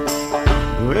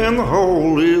 And the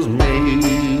hole is made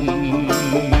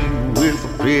with a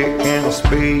pick and a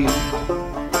spade.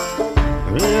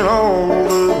 And all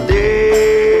the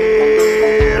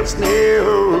debts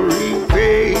never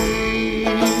repaid.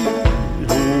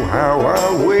 Oh, how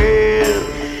I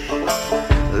wish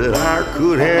that I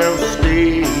could have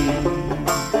stayed.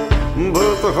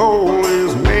 But the hole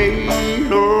is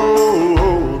made.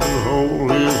 Oh, the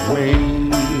hole is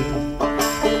made.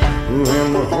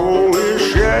 And the hole is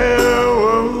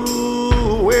shallow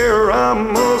where I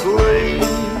must lay.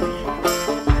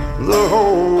 The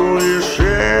hole is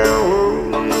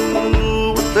shallow,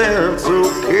 but that's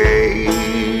okay.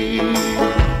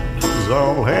 'Cause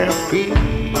I'll have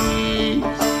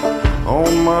peace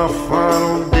on my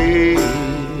final day.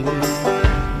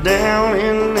 Down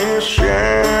in this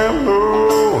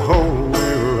shallow hole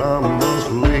where I must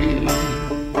lay.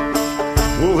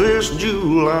 Well, this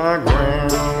July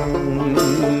ground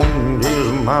is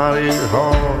mighty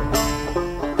hard.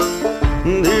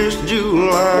 This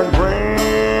July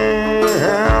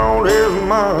ground is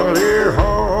mighty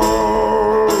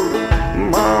hard.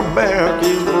 My back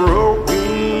is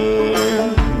broken,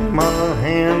 my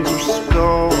hands are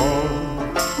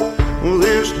scarred.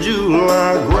 This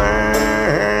July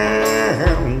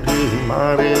ground is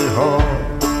mighty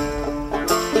hard.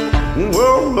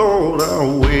 Well, Lord, I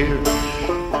wish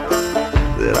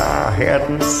that I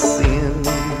hadn't sinned.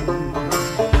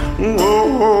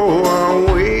 Oh, I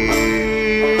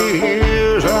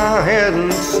wish I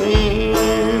hadn't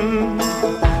sinned.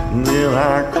 Then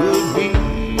I could be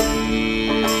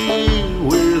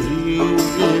with you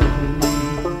again.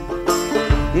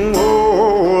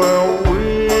 Oh, I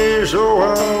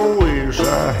wish I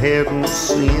hadn't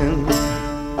sinned.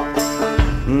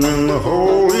 And the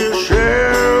hole is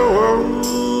shallow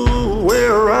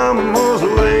where I must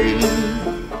lay.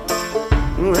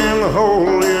 And the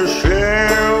hole is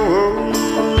shallow,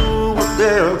 but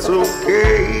that's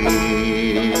okay.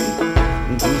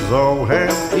 'Cause I'll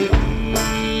have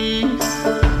peace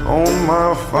on my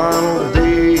final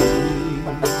day.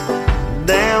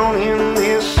 Down in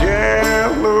this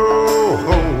shallow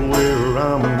hole where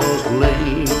I must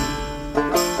lay.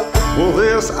 Well,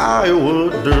 this Iowa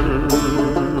dirt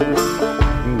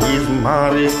is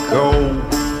mighty cold.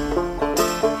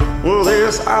 Well,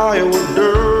 this Iowa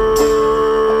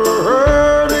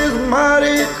dirt is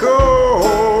mighty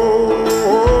cold.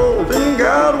 And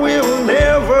God will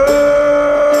never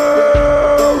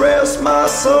rest my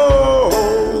soul.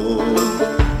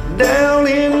 Down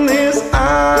in this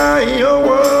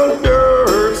Iowa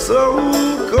dirt so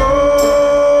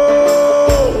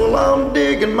cold. I'm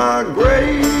digging my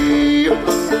grave.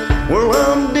 Well,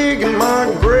 I'm digging my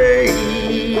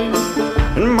grave.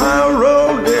 And my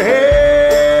road to hell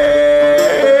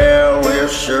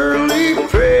is surely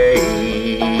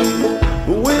paved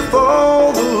with all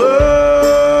the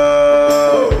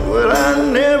love that I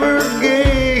never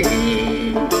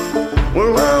gave.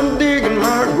 Well, I'm digging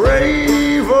my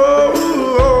grave. Oh,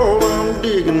 Lord, I'm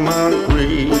digging my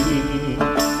grave.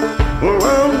 Well,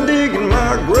 I'm digging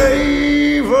my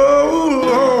grave. Oh,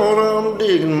 Lord, I'm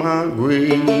digging my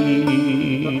grave.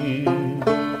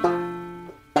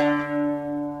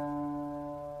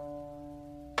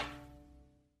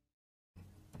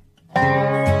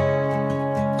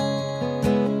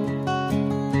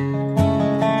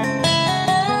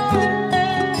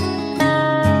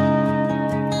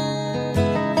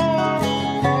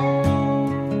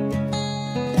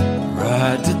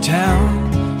 Ride to town,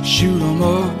 shoot 'em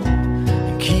up,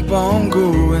 and keep on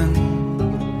going.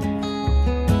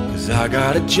 'Cause I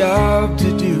got a job to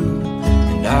do,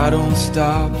 and I don't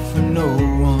stop for no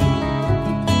one.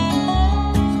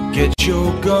 So get your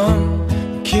gun,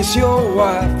 kiss your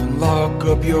wife, and lock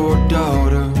up your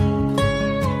daughter.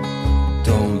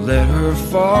 Don't let her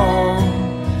fall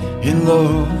in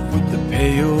love with the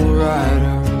pale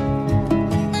rider.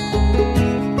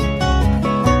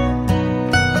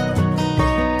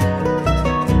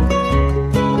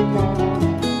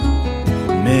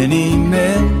 Many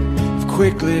men have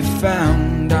quickly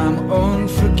found I'm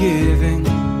unforgiving.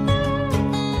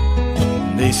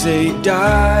 They say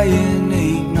dying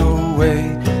ain't no way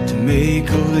to make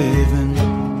a living.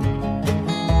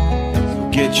 So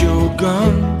get your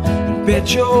gun and bet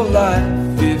your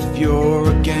life if you're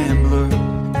a gambler.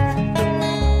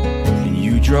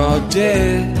 draw a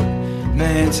dead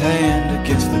man's hand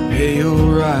against the pale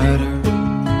rider.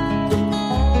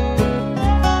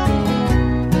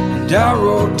 And I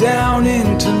rode down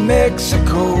into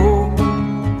Mexico.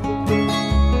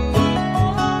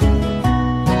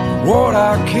 What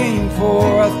I came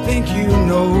for, I think you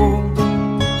know.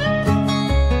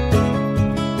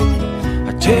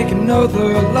 I take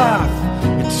another life,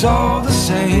 it's all the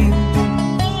same.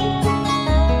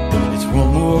 It's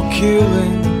one more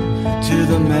killing to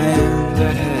the man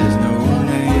that has no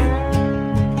name.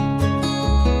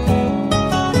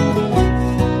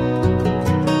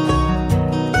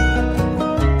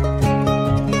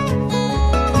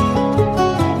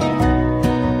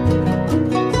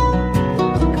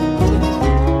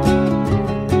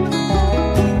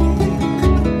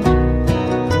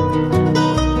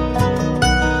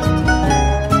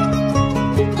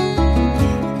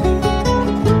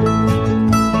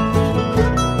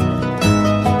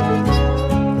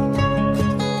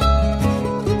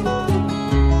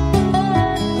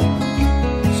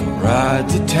 Ride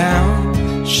to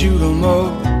town, shoot 'em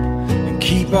up, and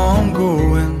keep on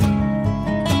going.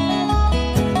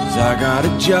 'Cause I got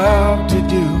a job to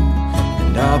do,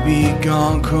 and I'll be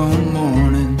gone come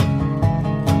morning.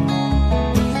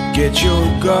 Get your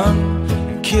gun,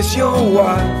 and kiss your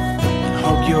wife, and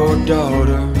hug your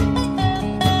daughter.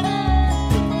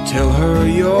 Tell her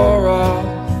you're off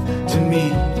to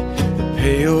meet the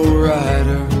pale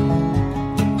rider.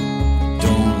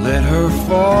 Don't let her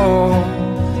fall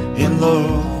in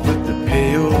love with the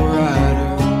pale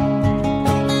rider.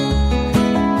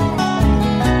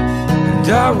 And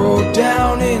I rode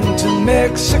down into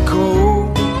Mexico.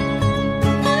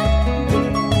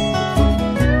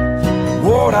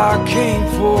 What I came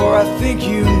for, I think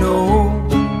you know.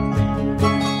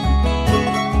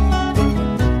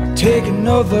 I take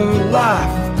another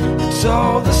life, it's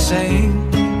all the same.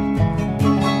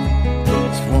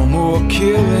 It's one more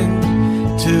killing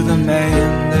to the man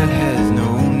that has no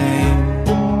name.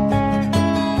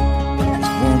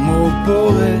 It's one more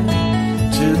bullet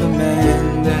to the man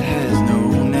that has no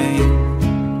name.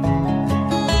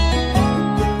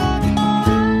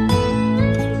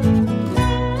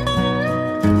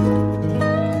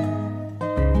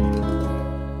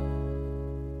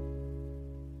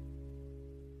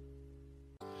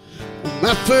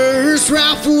 My first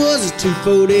rifle was a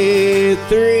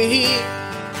 243.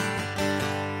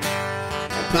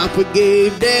 Papa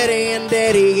gave Daddy and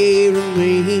Daddy gave to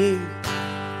me.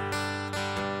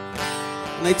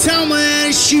 And they told me that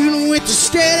he's shooting with a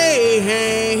steady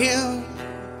hand.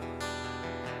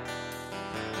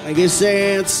 I guess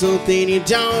that's something you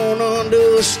don't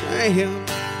understand.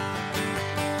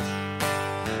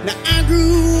 Now I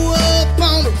grew up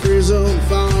on a prison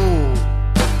farm,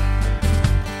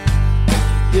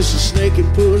 just a snake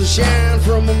and push shine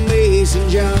from a mason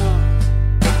jar.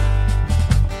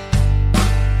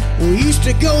 We used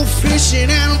to go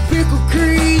fishing out on Pickle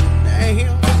Creek.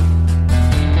 Damn,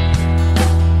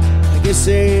 I guess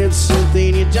that's something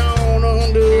you don't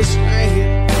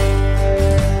understand.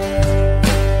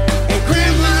 And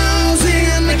Grandma's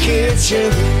in the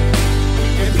kitchen,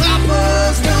 and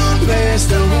Papa's done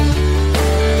passed on.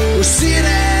 We'll sit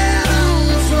out on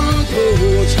the front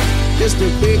porch, just a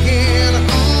picking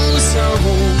on the song.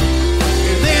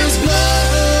 And there's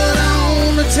blood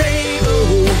on the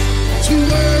table to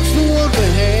work for what we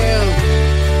have.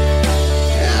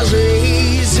 I was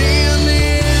raised in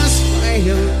this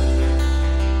family.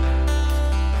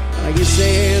 I guess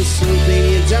that's something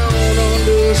you don't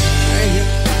understand.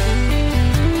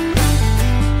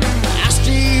 I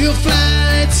still fly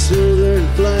that Southern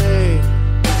flag,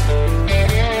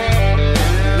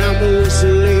 and I'm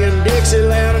whistling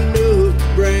Dixieland enough to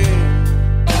brag.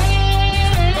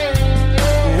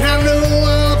 And I know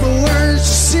all the words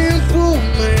are simple,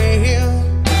 man.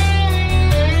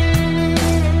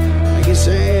 I guess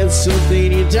that's something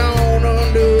you don't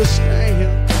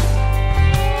understand.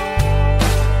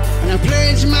 And I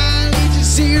pledge my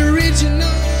allegiance the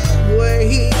original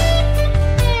way,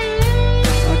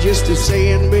 or just to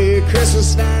saying Merry Christmas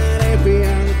night, happy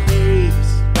holidays.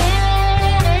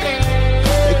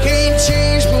 They can't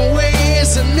change my ways,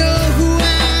 I know who I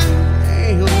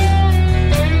am.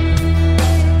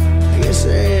 I guess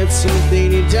that's something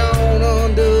you don't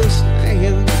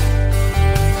understand.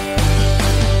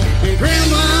 And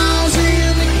Grandma's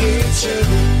in the kitchen,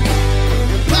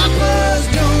 and Papa's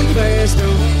done passed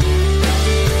on.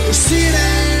 We sit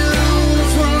out on the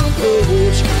front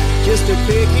porch, just a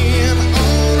picking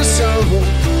on a song.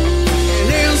 And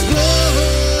there's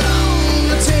blood on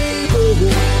the table,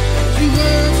 we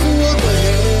work for what we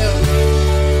have.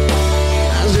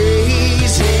 I was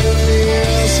raised in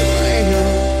this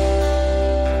land.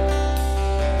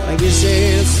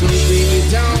 said, some baby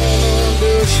don't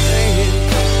understand.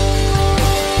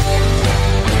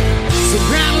 So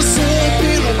grind us up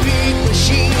in a big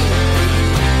machine,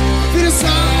 fit us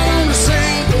all on the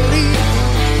same belief.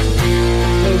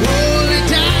 Hold it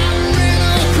down in a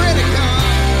credit card.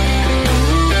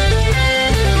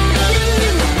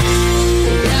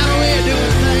 Got a way of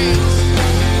doing things.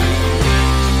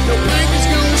 No bank is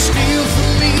gonna steal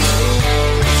from me.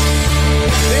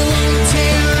 They want to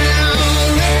tear down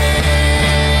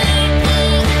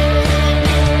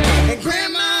and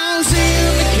grandma's in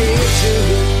the kitchen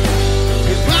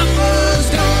and papa's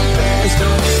done passed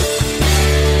on.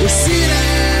 We sit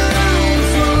out on the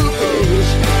front porch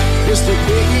just a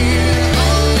big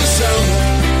on the summer.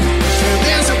 And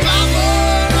there's a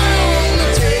bottle on the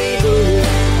table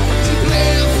to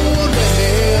play for the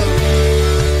hell.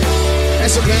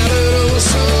 That's a battle of a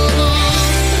summer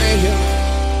thing.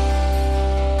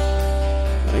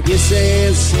 I guess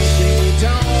there's something you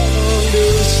don't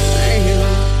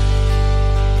understand.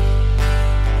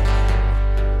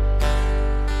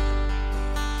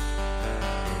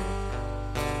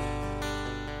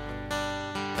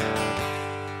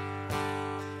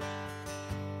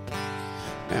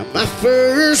 Now my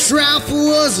first rifle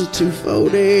was a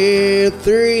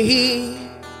 243.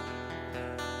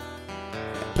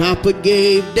 Papa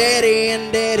gave Daddy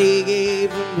and Daddy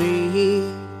gave me.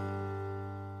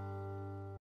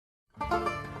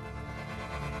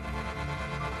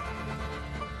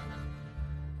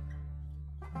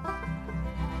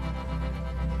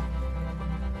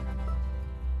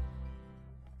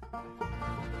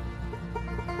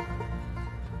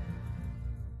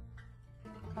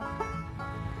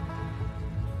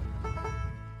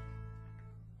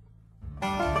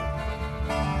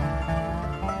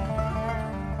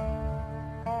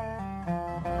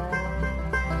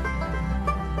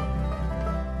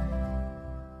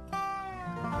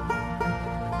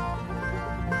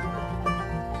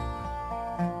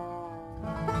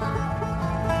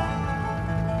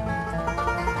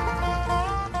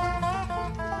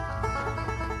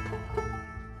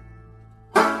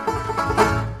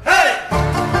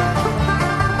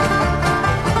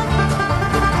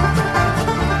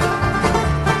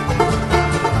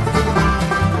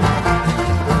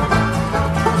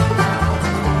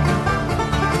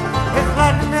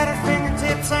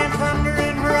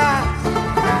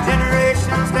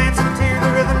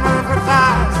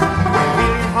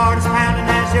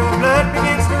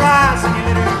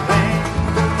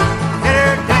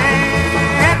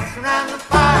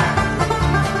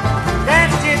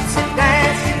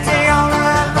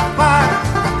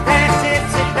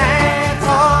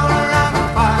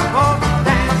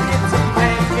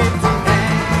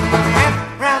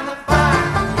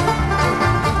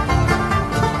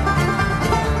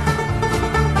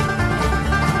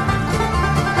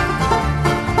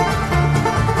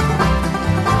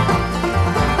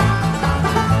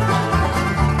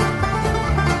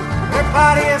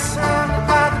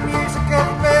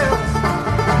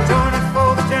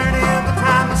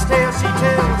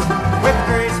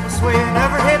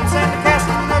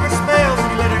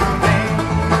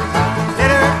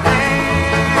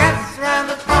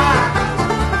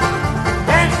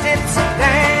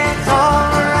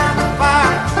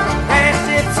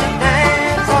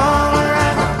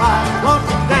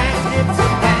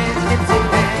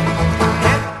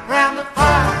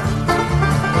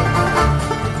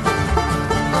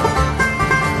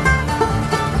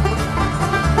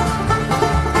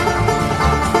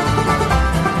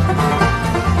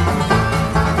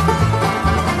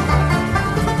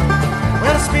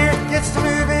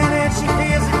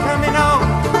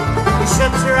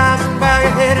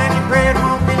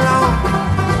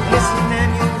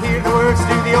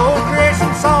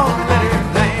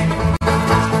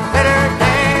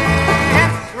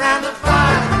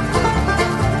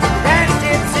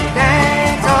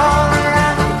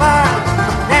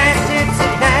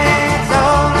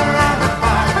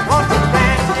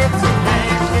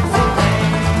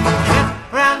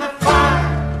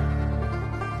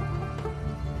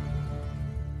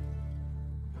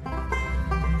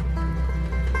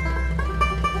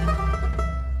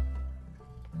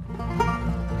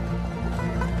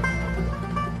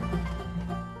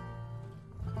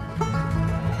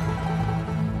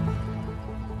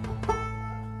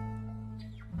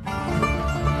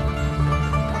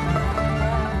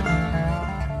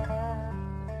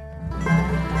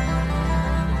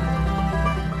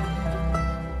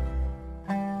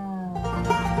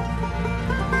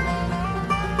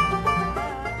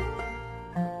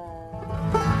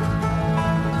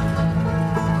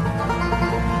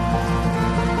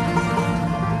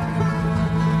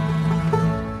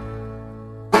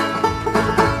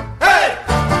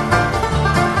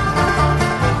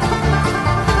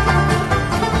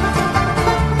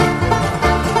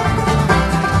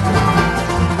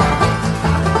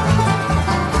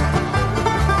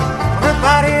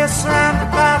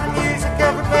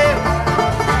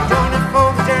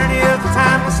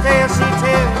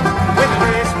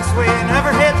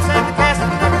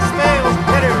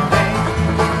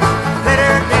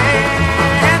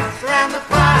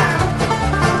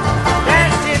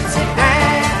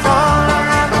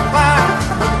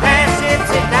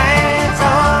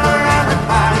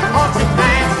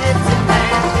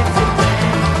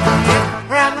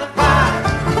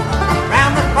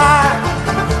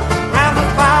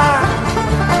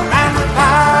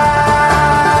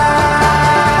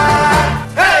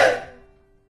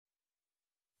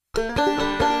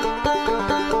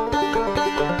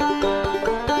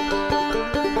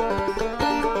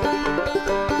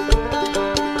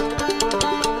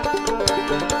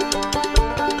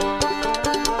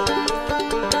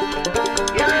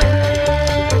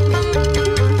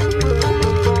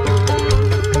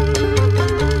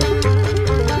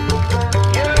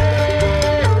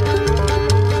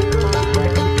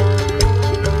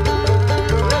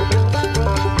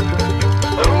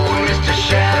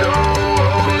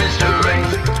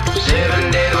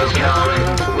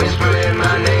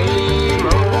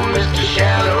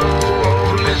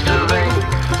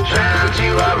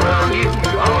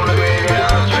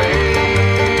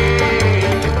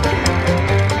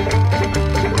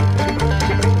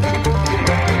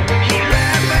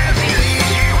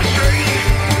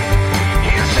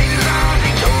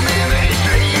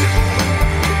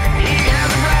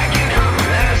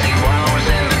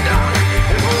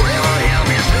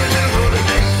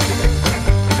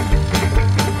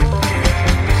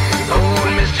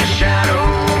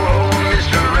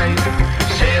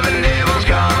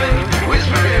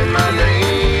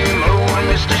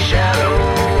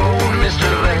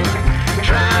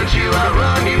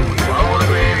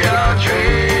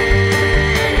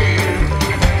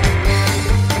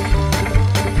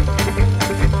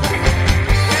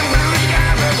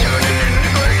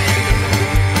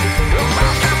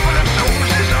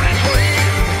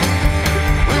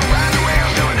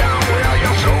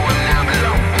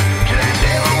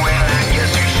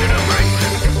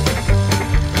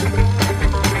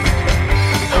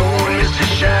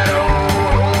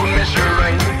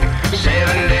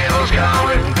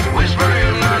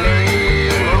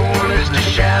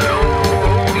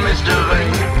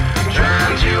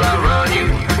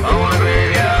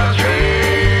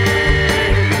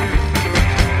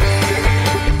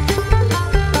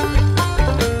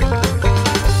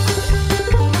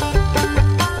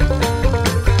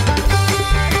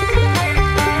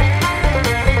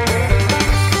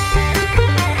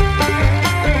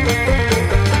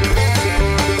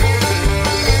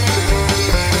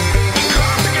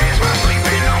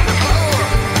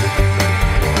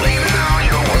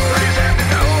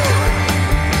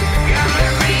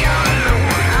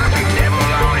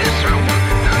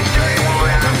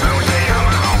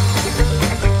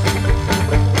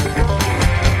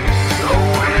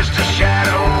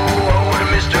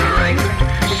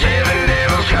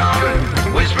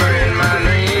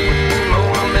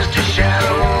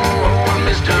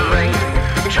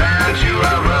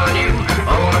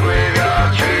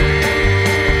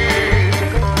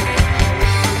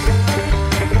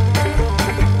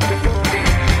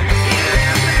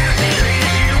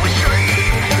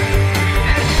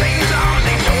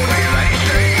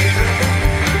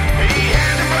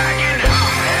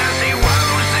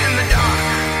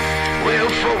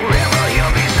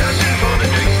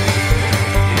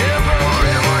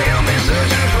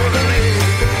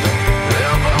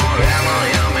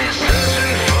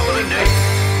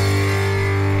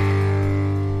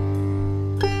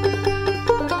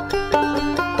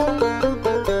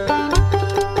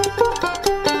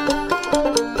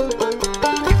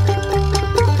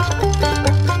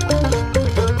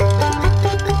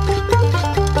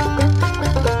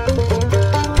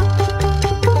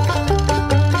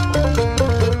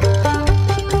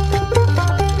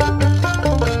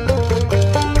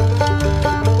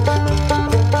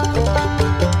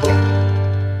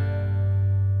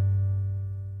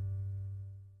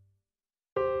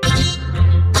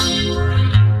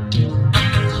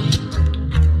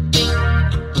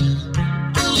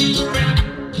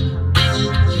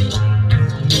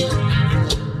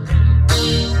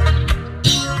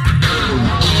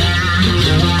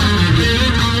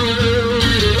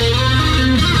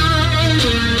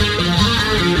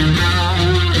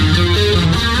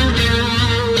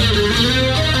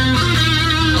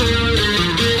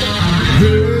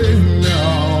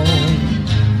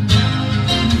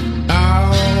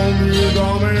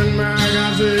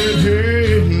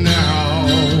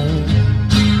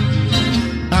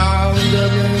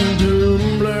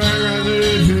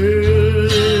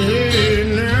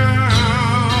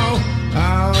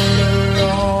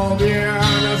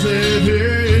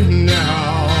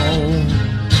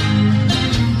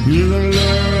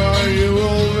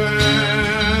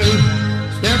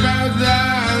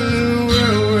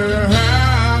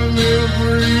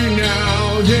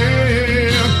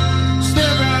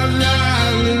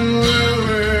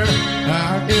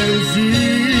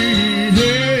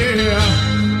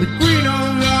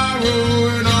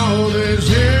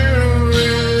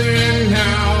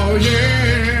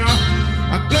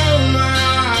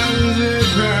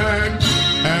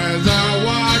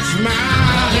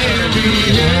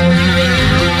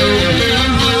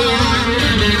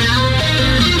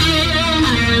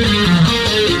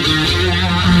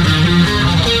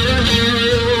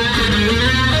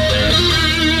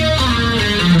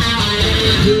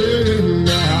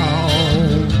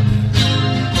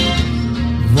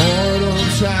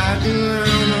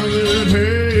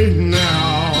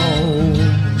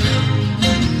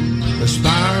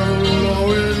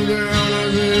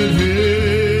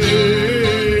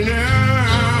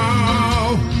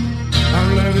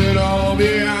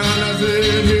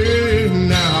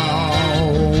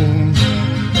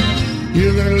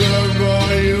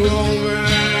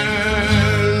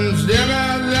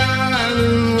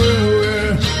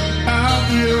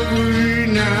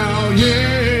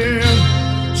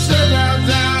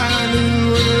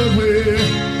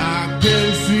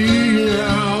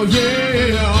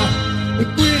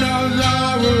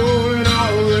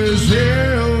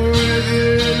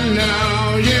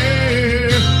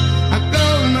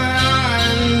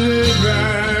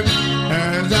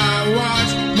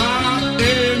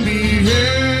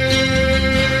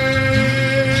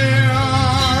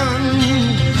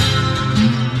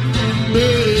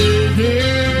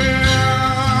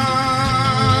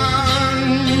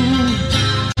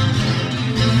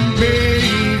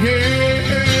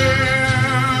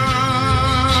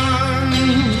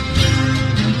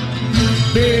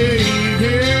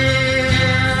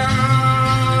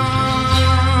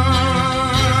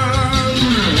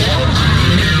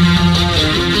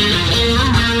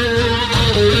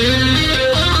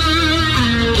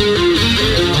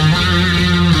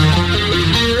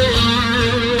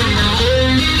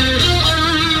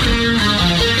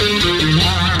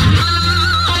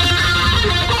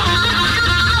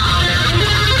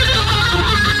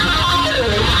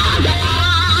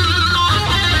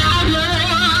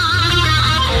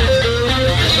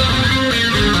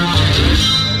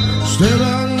 Step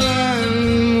out of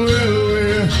line,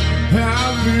 well,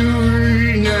 I'll be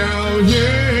free now,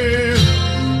 yeah.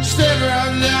 Step out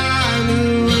of line,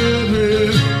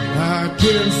 well, I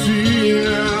can see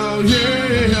now,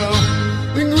 yeah.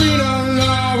 The green on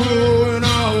Laurel and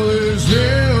all is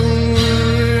hell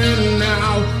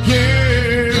now,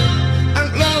 yeah. And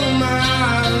love my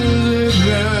eyes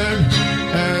back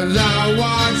as I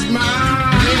watch my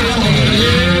head.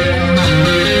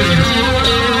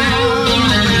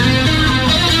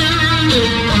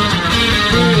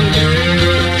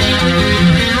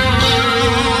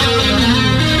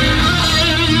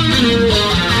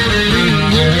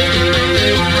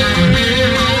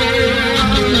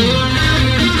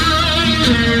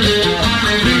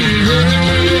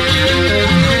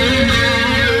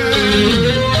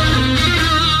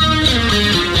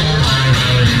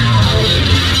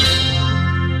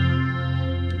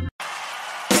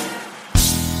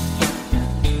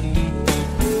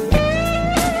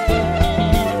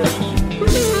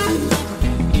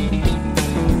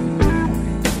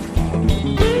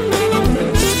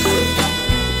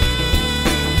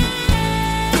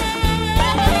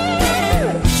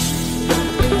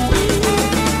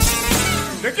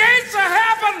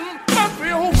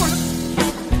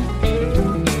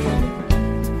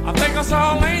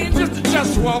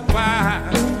 Walk by.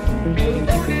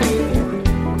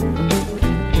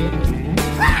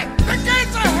 Hey, the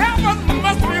gates of heaven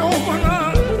must be open.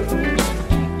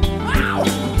 Wow,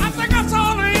 I think I saw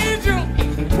an angel.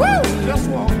 Woo, just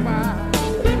walk by.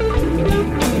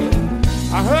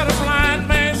 I heard a blind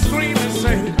man scream and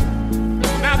say,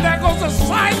 "Now there goes a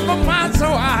sight for my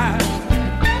soul eyes.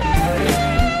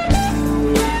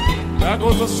 There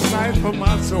goes a sight for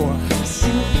my soul eyes.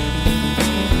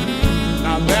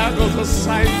 Now there goes a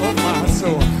sight for my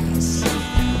soul eyes."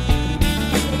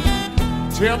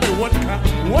 Tell me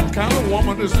what kind of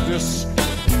woman is this?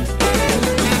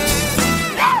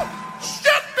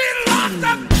 Should be locked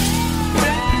up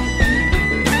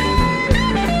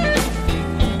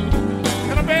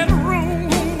in a bedroom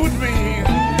with me.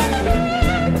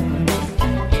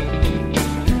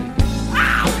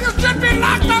 Oh, you should be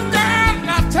locked up, girl,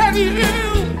 I tell you.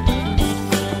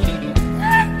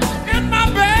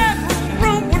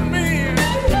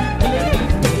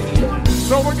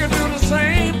 So we can do the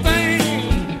same thing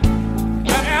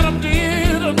that Adam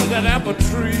did under that apple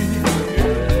tree.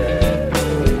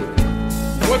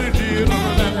 What he did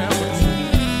under that apple tree.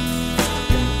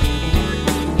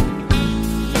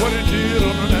 What he did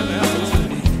under that apple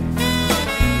tree.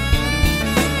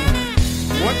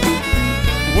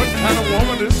 What kind of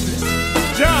woman is this?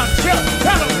 John,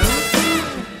 tell him.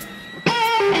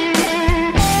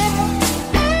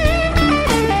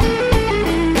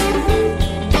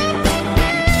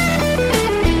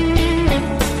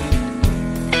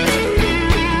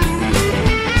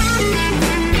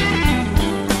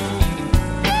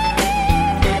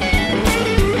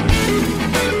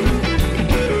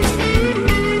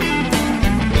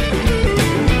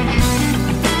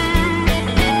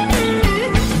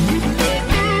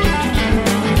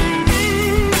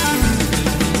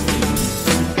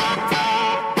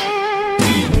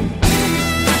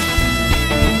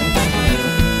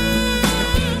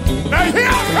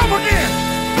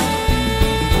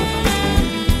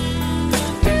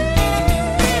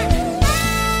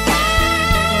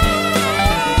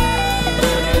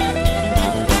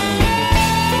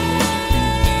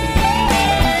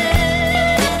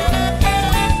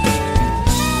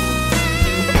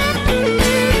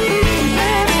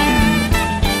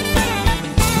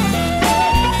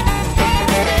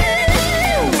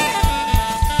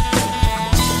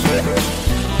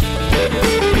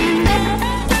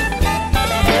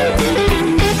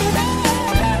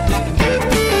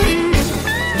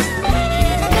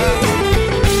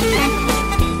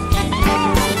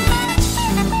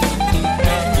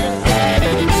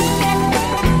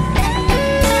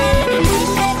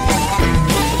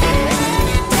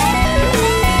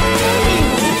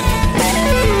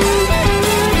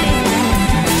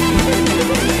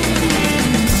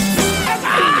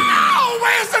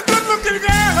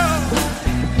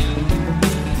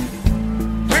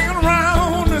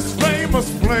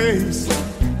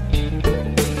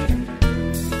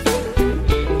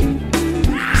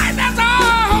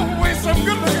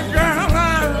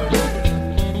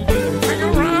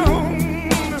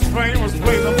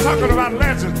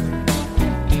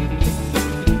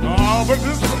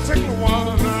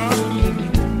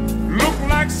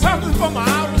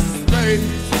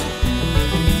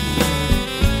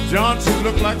 Johnson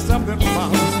looked like something from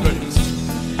outer space.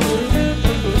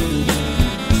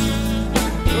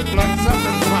 Looked like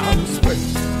something from outer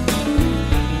space.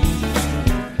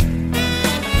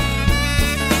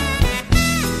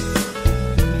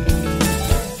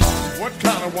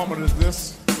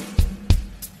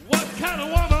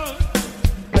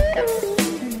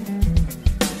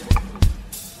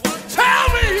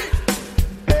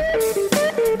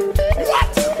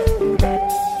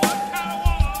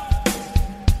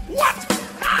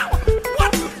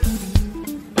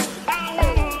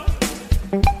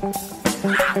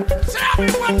 Tell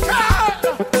me what time.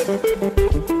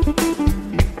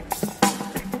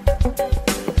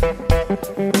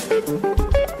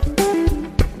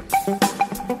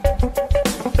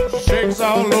 Shakes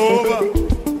all over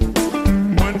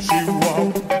when she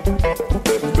walks.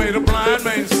 Made a blind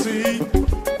man see,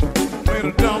 made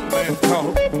a dumb man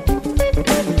talk.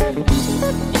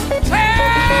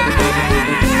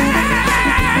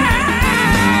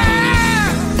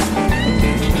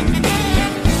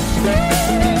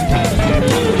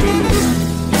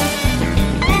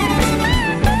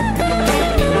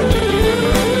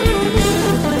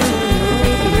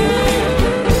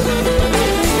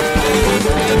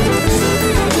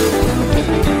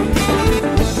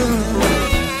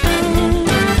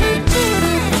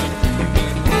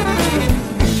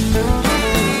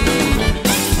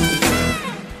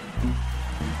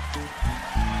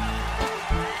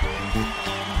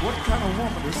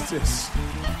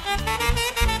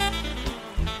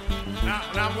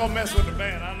 Now I'm gonna mess with the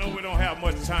band. I know we don't have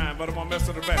much time, but I'm gonna mess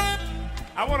with the band.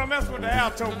 I wanna mess with the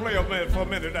alto player for a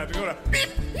minute. I have to go to beep,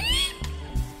 beep.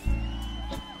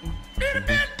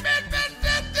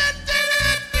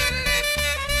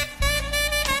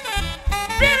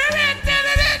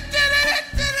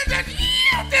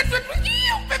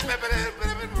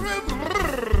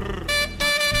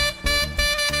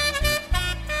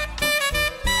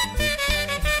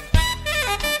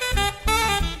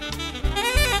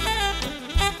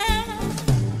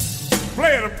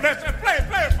 Play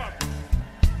it for me.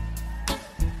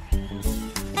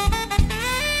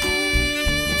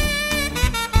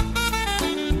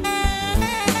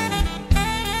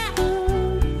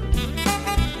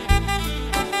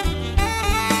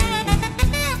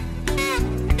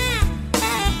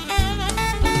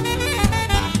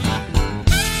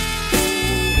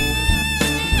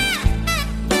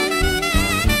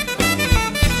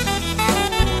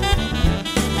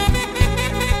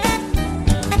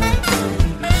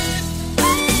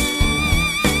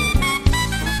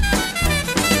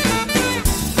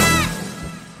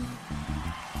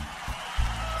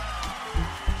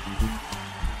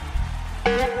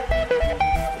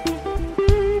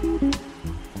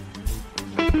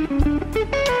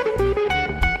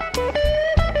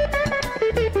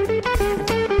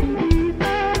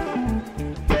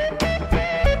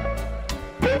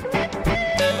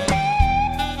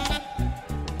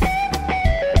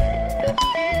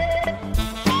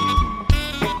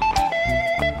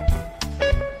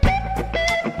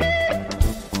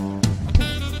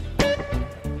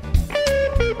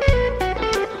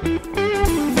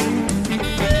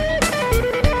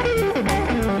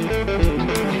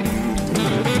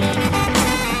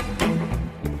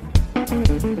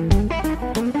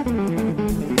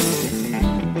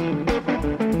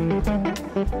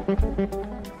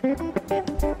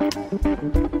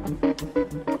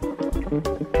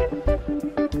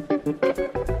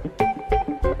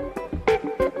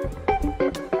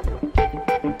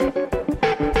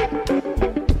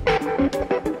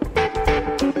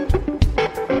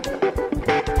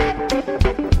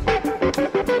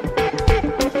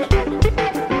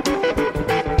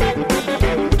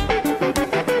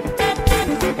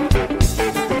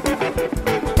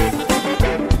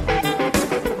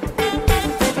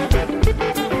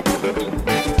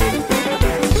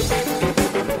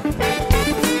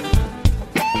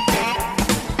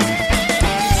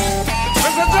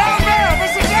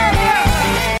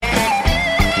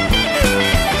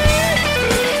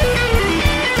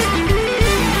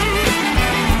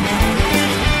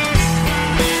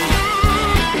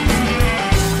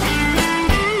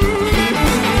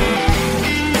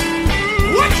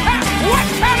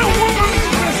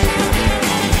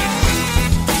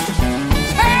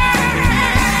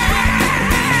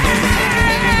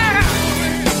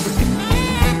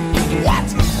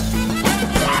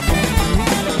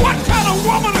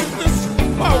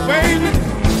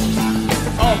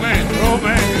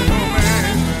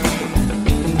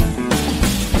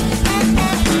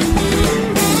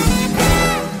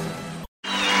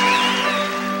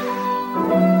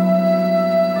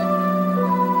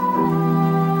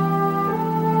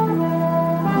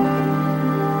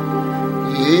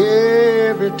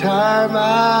 Every time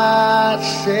I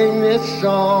sing this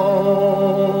song,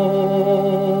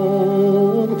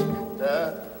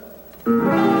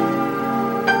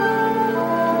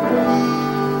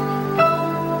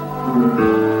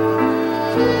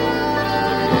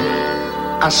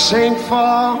 I sing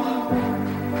for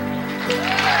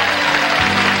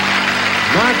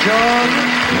my Georgia.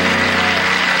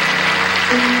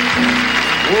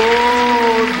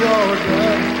 Oh, Georgia,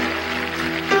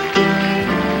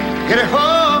 get it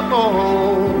home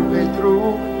me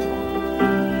through.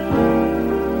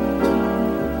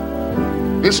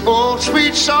 this old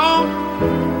sweet song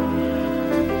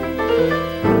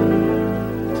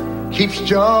keeps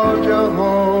Georgia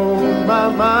on my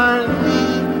mind.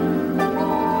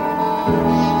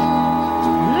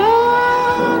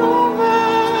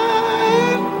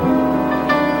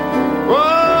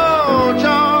 Oh,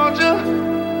 Georgia,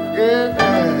 yeah.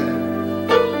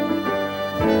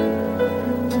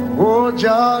 Oh,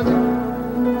 Georgia.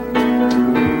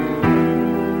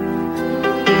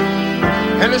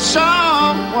 And the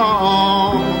song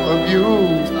of you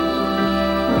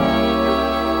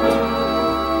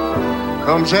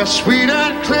comes as sweet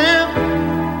and clear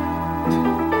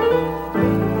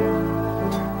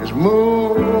as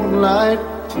moonlight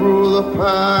through the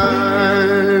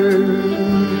pine.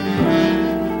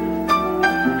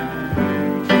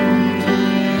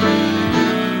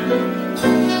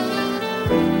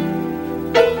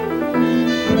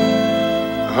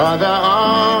 Other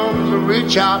arms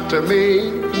reach out to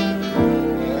me,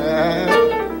 yeah.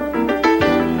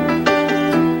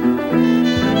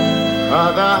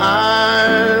 Other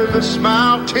eyes that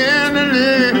smile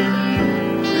tenderly,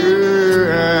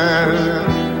 yeah.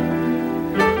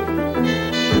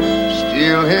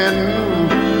 Still hidden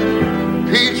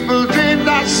peaceful dreams I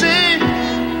see,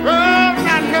 oh,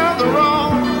 another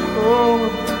wrong, oh,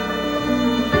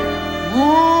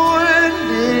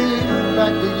 indeed,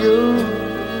 back to you.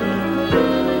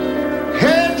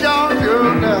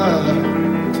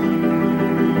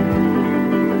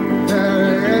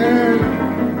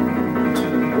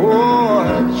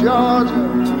 Georgia,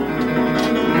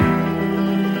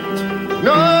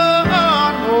 no,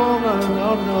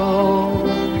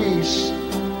 peace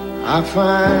I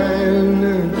find.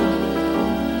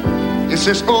 It's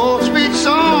this old sweet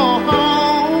song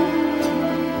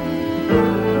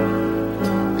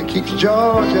that keeps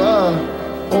Georgia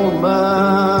on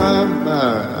my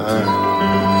mind.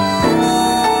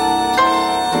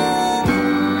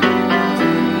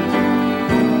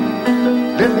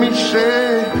 Let me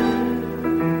say,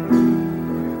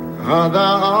 other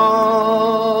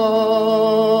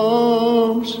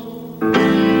arms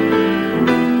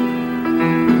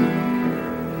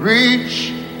reach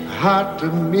out to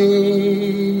me.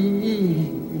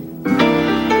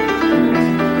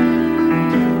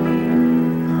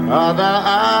 Other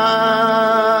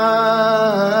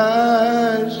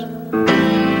eyes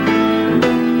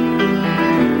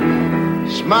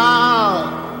smile,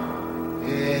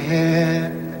 yeah,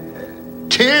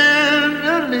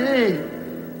 tenderly.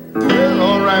 Well,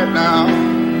 all right now,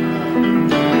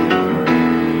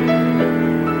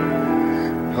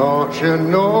 don't you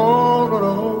know,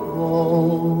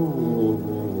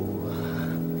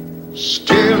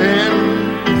 still in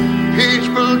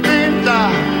peaceful dreams I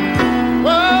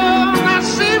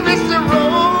see Mr.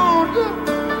 Road,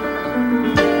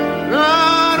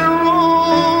 the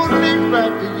road leads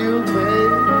back to you,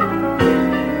 babe.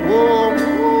 Whoa.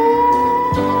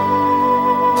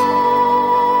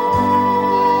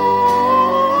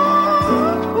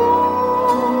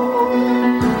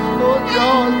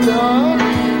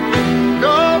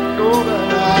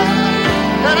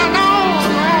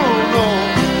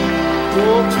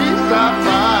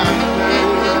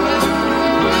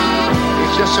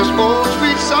 Just this old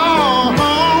sweet song.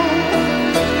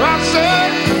 I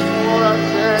said, what I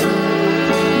said,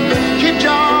 keep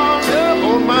Georgia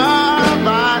on my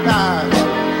mind.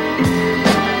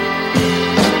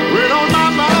 We're on my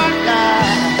mind,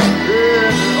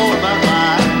 yeah, on my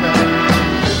mind.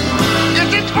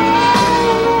 It's this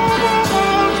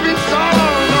old sweet song.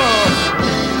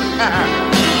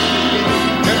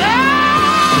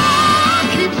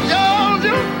 Keep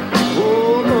Georgia,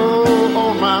 oh,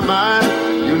 on my mind.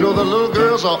 The little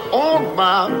girls are all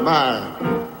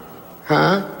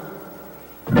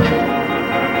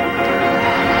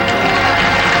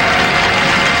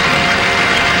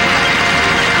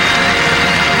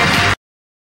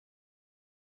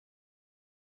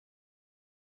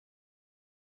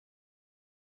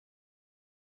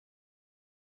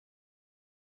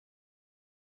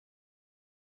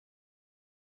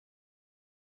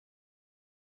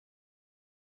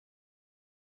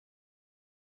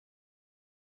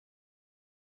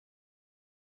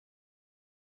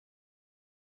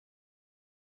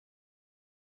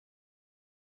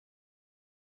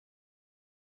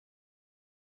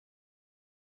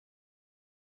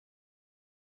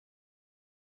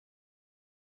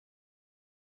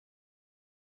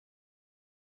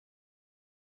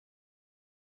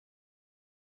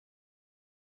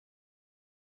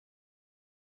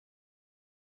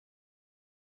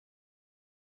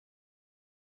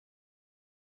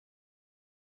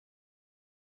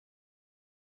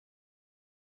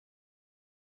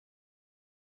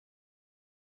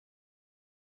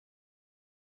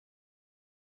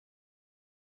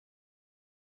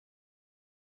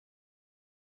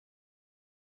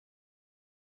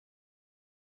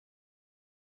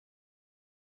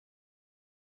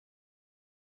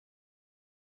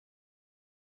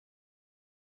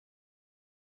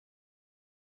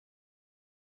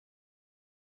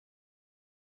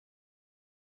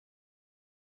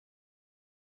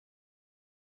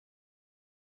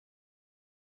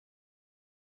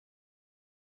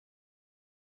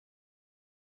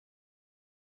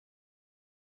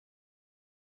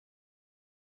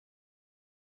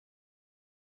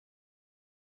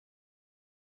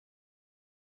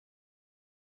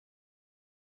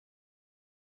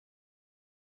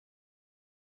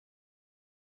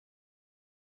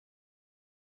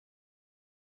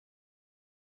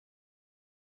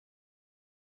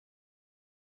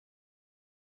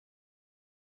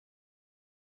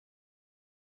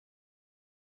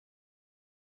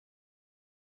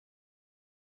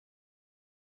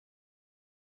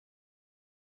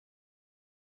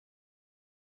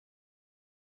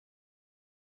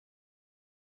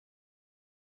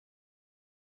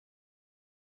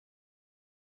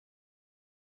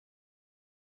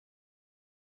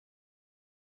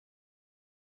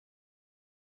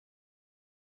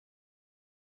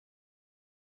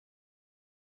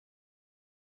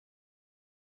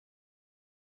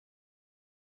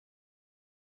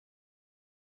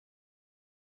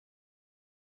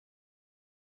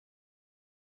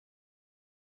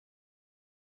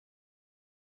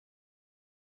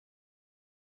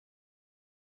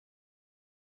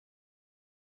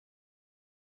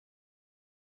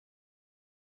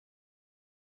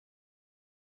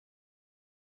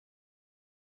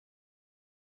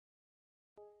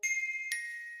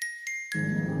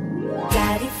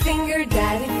Daddy finger,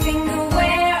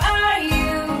 where are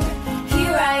you?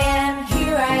 Here I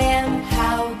am,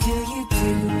 how do you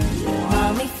do?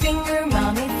 Mommy finger,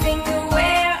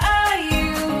 where are you?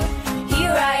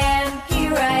 Here I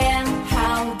am,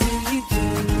 how do you do?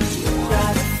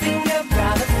 Brother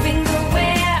finger,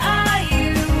 where are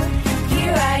you?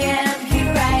 Here I am,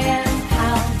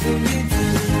 how do you do?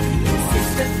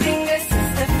 Sister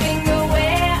finger,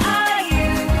 where are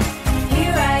you?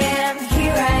 Here I am,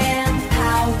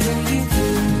 how do you do?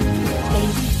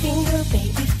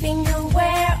 Baby finger,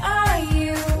 where are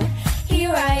you?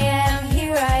 Here I am,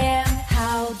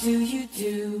 how do you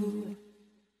do?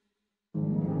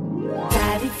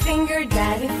 Daddy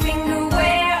finger,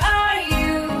 where are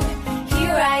you?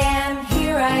 Here I am,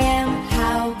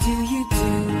 how do you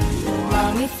do?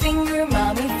 Mommy finger,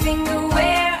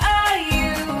 where are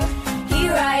you?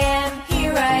 Here I am,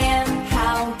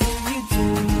 how do you do?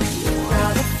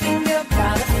 Brother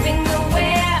finger,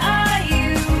 where are you?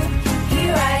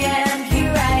 Here I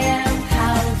am,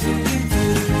 how do you do?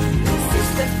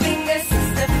 Sister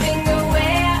finger,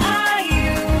 where are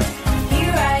you?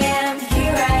 Here I am,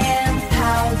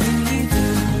 how do you do?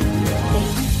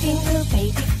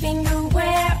 Baby finger,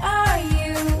 where are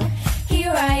you?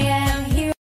 Here I am,